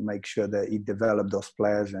to make sure that he developed those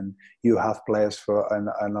players, and you have players for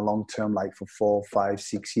a long term, like for 4, 5,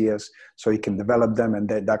 6 years, so you can develop them, and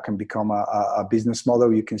that can become a business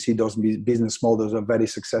model. You can see those business models are very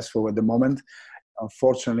successful at the moment.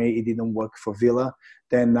 Unfortunately, it didn't work for Villa.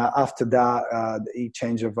 Then after that, the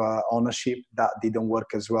change of ownership, that didn't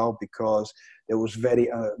work as well, because there was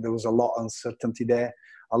a lot of uncertainty there.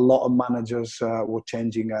 A lot of managers were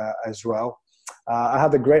changing as well. I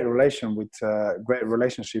had a great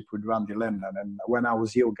relationship with Randy Lemon, and when I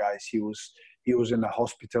was ill, guys, he was in the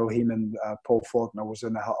hospital. Him and Paul Faulkner was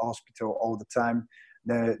in the hospital all the time.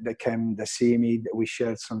 They came, they see me. We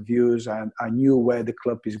shared some views, and I knew where the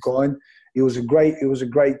club is going. It was a great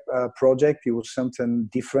project. It was something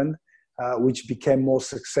different, which became more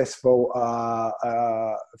successful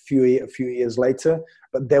a few years later.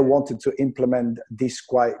 But they wanted to implement this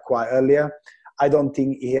quite earlier. I don't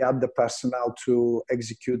think he had the personnel to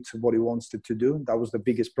execute what he wants to do. That was the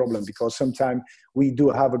biggest problem, because sometimes we do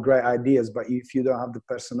have great ideas, but if you don't have the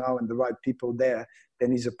personnel and the right people there,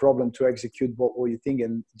 then it's a problem to execute what you think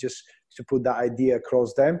and just to put that idea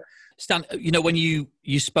across them. Stan, when you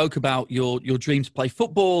spoke about your dream to play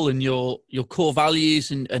football and your core values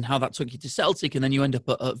and how that took you to Celtic, and then you end up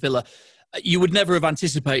at Villa, you would never have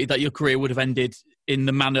anticipated that your career would have ended in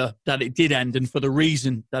the manner that it did end, and for the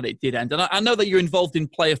reason that it did end. And I know that you're involved in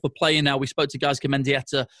player for player now. We spoke to Gaz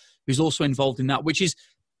Mendieta, who's also involved in that, which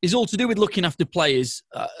is all to do with looking after players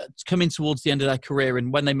coming towards the end of their career,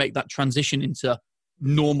 and when they make that transition into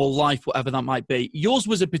normal life, whatever that might be. Yours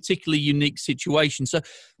was a particularly unique situation. So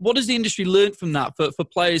what has the industry learned from that for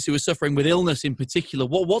players who are suffering with illness in particular?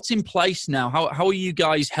 What's in place now? How are you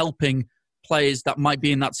guys helping players that might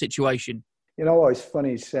be in that situation? You know what, it's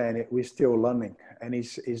funny saying it, we're still learning, and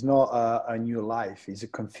it's not a new life. It's a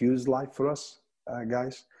confused life for us,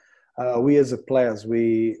 guys. We as a players,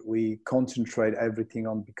 we concentrate everything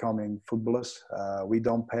on becoming footballers. We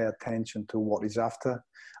don't pay attention to what is after.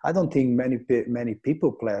 I don't think many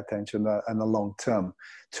people pay attention in the long term.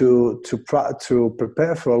 To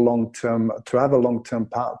prepare for a long term, to have a long term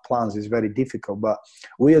plans is very difficult. But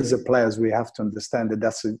we as a players, we have to understand that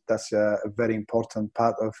that's a very important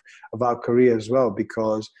part of our career as well,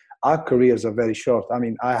 because our careers are very short. I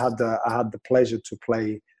mean, I had the pleasure to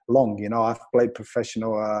play long. You know, I've played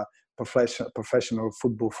professional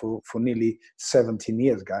football for nearly 17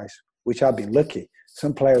 years, guys, which I've been lucky.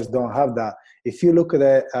 Some players don't have that. If you look at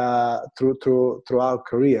it through our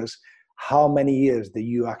careers, how many years do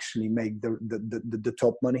you actually make the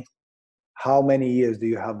top money? How many years do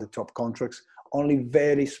you have the top contracts? Only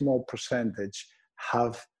very small percentage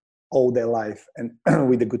have all their life and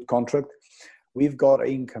with a good contract. We've got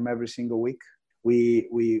income every single week. We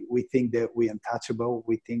think that we're untouchable.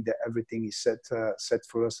 We think that everything is set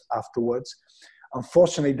for us afterwards.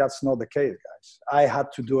 Unfortunately, that's not the case, guys. I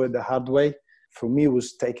had to do it the hard way. For me, it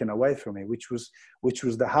was taken away from me, which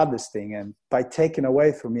was the hardest thing. And by taking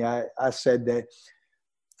away from me, I said that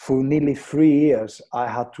for nearly 3 years, I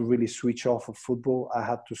had to really switch off of football. I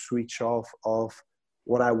had to switch off of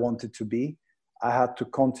what I wanted to be. I had to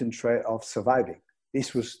concentrate on surviving.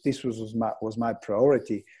 This was my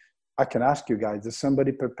priority. I can ask you guys, does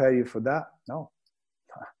somebody prepare you for that? No.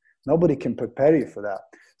 Nobody can prepare you for that.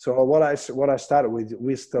 So what I started with,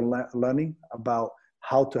 we're still learning about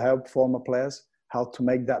how to help former players, how to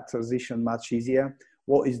make that transition much easier,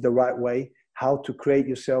 what is the right way, how to create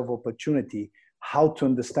yourself opportunity, how to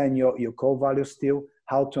understand your core values still,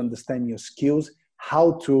 how to understand your skills,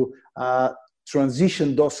 how to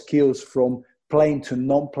transition those skills from playing to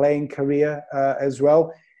non-playing career as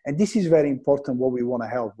well. And this is very important, what we want to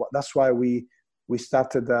help. That's why we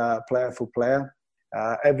started Player for Player.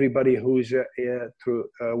 Everybody who is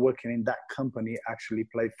working in that company actually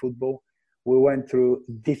played football. We went through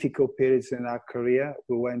difficult periods in our career.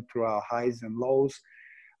 We went through our highs and lows.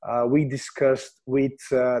 We discussed with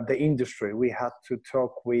the industry. We had to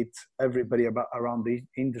talk with everybody around the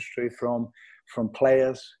industry, from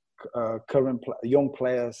players, young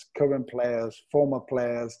players, current players, former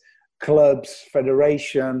players, clubs,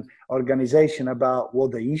 federation, organization, about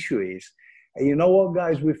what the issue is. And you know what,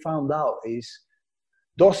 guys, we found out is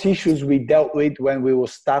those issues we dealt with when we were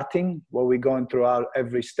starting, when we're going through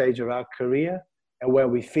every stage of our career, and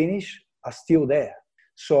when we finish, are still there.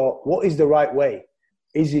 So what is the right way?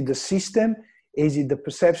 Is it the system? Is it the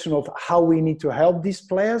perception of how we need to help these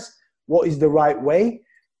players? What is the right way?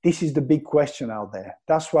 This is the big question out there.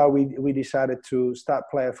 That's why we decided to start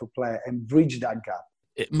Player for Player and bridge that gap.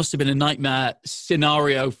 It must have been a nightmare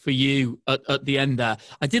scenario for you at the end there.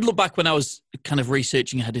 I did look back when I was kind of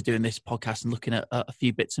researching ahead of doing this podcast and looking at a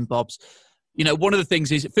few bits and bobs. You know, one of the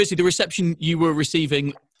things is, firstly, the reception you were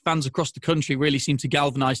receiving, fans across the country really seemed to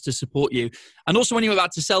galvanise to support you. And also when you went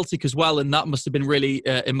back to Celtic as well, and that must have been really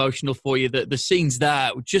emotional for you. The scenes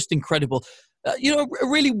there were just incredible. You know, a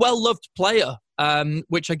really well-loved player,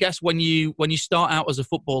 which I guess when you start out as a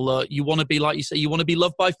footballer, you want to be, like you say, you want to be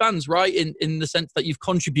loved by fans, right? In the sense that you've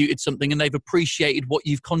contributed something and they've appreciated what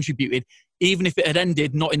you've contributed, even if it had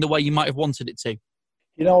ended not in the way you might have wanted it to.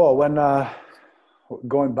 You know what, when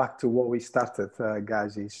going back to what we started,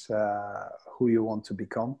 guys, is who you want to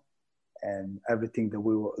become and everything that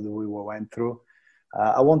we went through.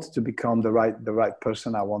 I wanted to become the right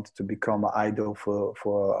person. I wanted to become an idol for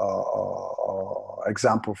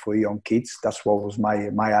example for young kids. That's what was my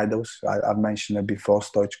idols. I've mentioned it before: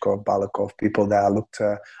 Stoichkov, Balakov, people that I looked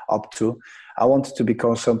up to. I wanted to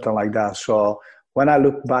become something like that. So when I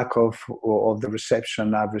look back of the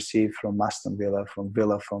reception I've received from Aston Villa,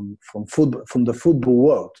 from football, from the football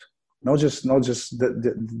world, not just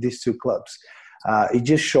these two clubs, it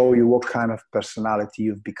just shows you what kind of personality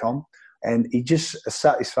you've become. And it's just a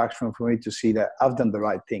satisfaction for me to see that I've done the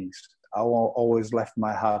right things. I always left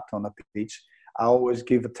my heart on the pitch. I always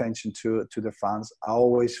give attention to the fans. I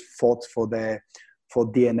always fought for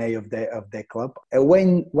DNA of their club. And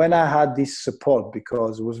when I had this support,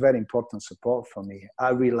 because it was very important support for me, I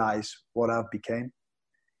realized what I became.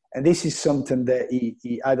 And this is something that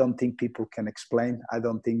I don't think people can explain. I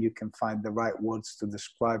don't think you can find the right words to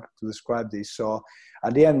describe this. So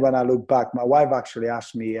at the end, when I look back, my wife actually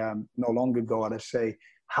asked me not long ago, and I say,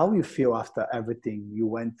 how you feel after everything you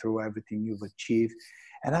went through, everything you've achieved?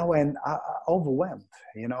 And I went overwhelmed,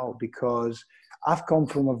 you know, because I've come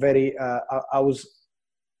from a very, I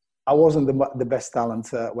wasn't the best talent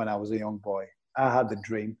when I was a young boy. I had a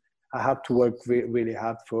dream. I had to work really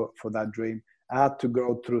hard for that dream. I had to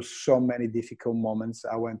go through so many difficult moments.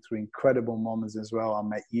 I went through incredible moments as well. I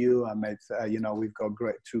met you. I met, we've got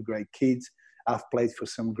two great kids. I've played for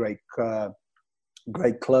some great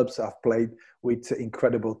clubs. I've played with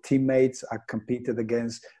incredible teammates. I competed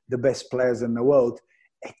against the best players in the world.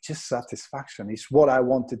 It's just satisfaction. It's what I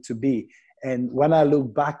wanted to be. And when I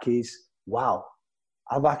look back is, wow,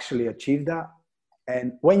 I've actually achieved that.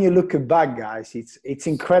 And when you look back, guys, it's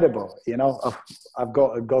incredible. You know, I've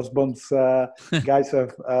got goosebumps, guys,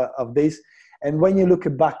 of this. And when you look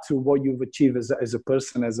back to what you've achieved as a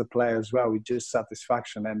person, as a player as well, it's just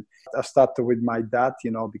satisfaction. And I started with my dad,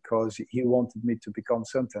 because he wanted me to become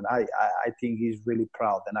something. I think he's really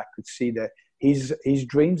proud, and I could see that his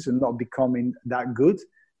dreams and not becoming that good,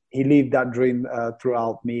 he lived that dream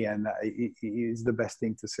throughout me, and it is the best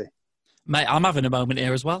thing to see. Mate, I'm having a moment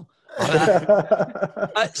here as well.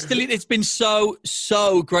 Stiliyan, it's been so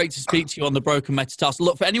great to speak to you on the Broken Metatarsal.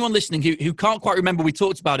 Look, for anyone listening who can't quite remember we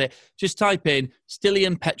talked about it, just type in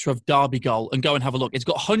Stiliyan Petrov Derby goal and go and have a look. It's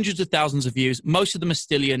got hundreds of thousands of views. Most of them are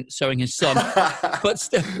Stiliyan showing his son. but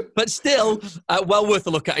still, well worth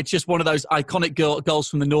a look at. It's just one of those iconic goals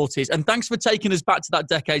from the noughties. And thanks for taking us back to that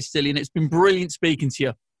decade, Stiliyan. It's been brilliant speaking to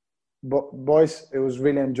you. Boys, it was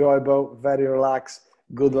really enjoyable, very relaxed,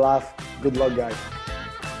 good laugh. Good luck, guys.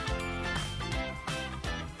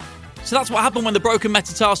 So that's what happened when the Broken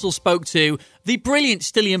Metatarsal spoke to the brilliant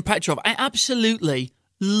Stiliyan Petrov. I absolutely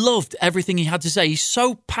loved everything he had to say. He's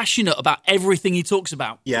so passionate about everything he talks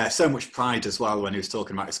about. Yeah, so much pride as well when he was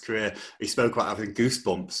talking about his career. He spoke about having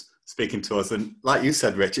goosebumps speaking to us. And like you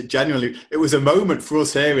said, Rich, it was a moment for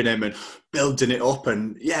us hearing him and building it up.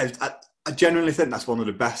 And yeah, I genuinely think that's one of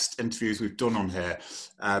the best interviews we've done on here.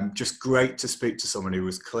 Just great to speak to someone who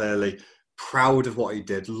was clearly proud of what he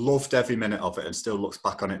did, loved every minute of it, and still looks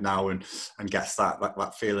back on it now and gets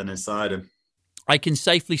that feeling inside him. I can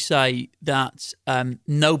safely say that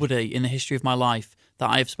nobody in the history of my life that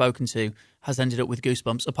I have spoken to has ended up with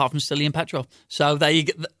goosebumps apart from Stiliyan Petrov. So there you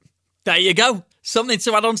go. Something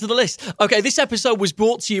to add on to the list. Okay, this episode was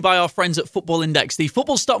brought to you by our friends at Football Index, the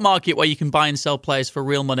football stock market where you can buy and sell players for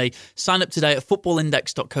real money. Sign up today at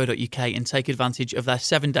footballindex.co.uk and take advantage of their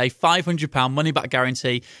 7-day £500 money-back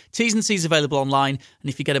guarantee. T's and C's available online. And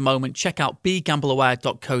if you get a moment, check out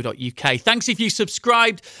begambleaware.co.uk. Thanks if you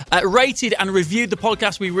subscribed, rated and reviewed the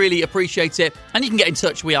podcast. We really appreciate it. And you can get in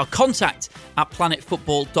touch. We are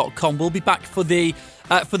contact@planetfootball.com. We'll be back for the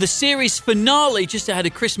series finale just ahead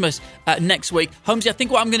of Christmas next week. Holmesy, I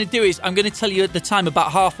think what I'm going to do is I'm going to tell you at the time about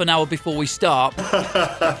half an hour before we start.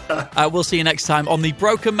 We'll see you next time on the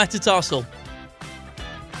Broken Metatarsal.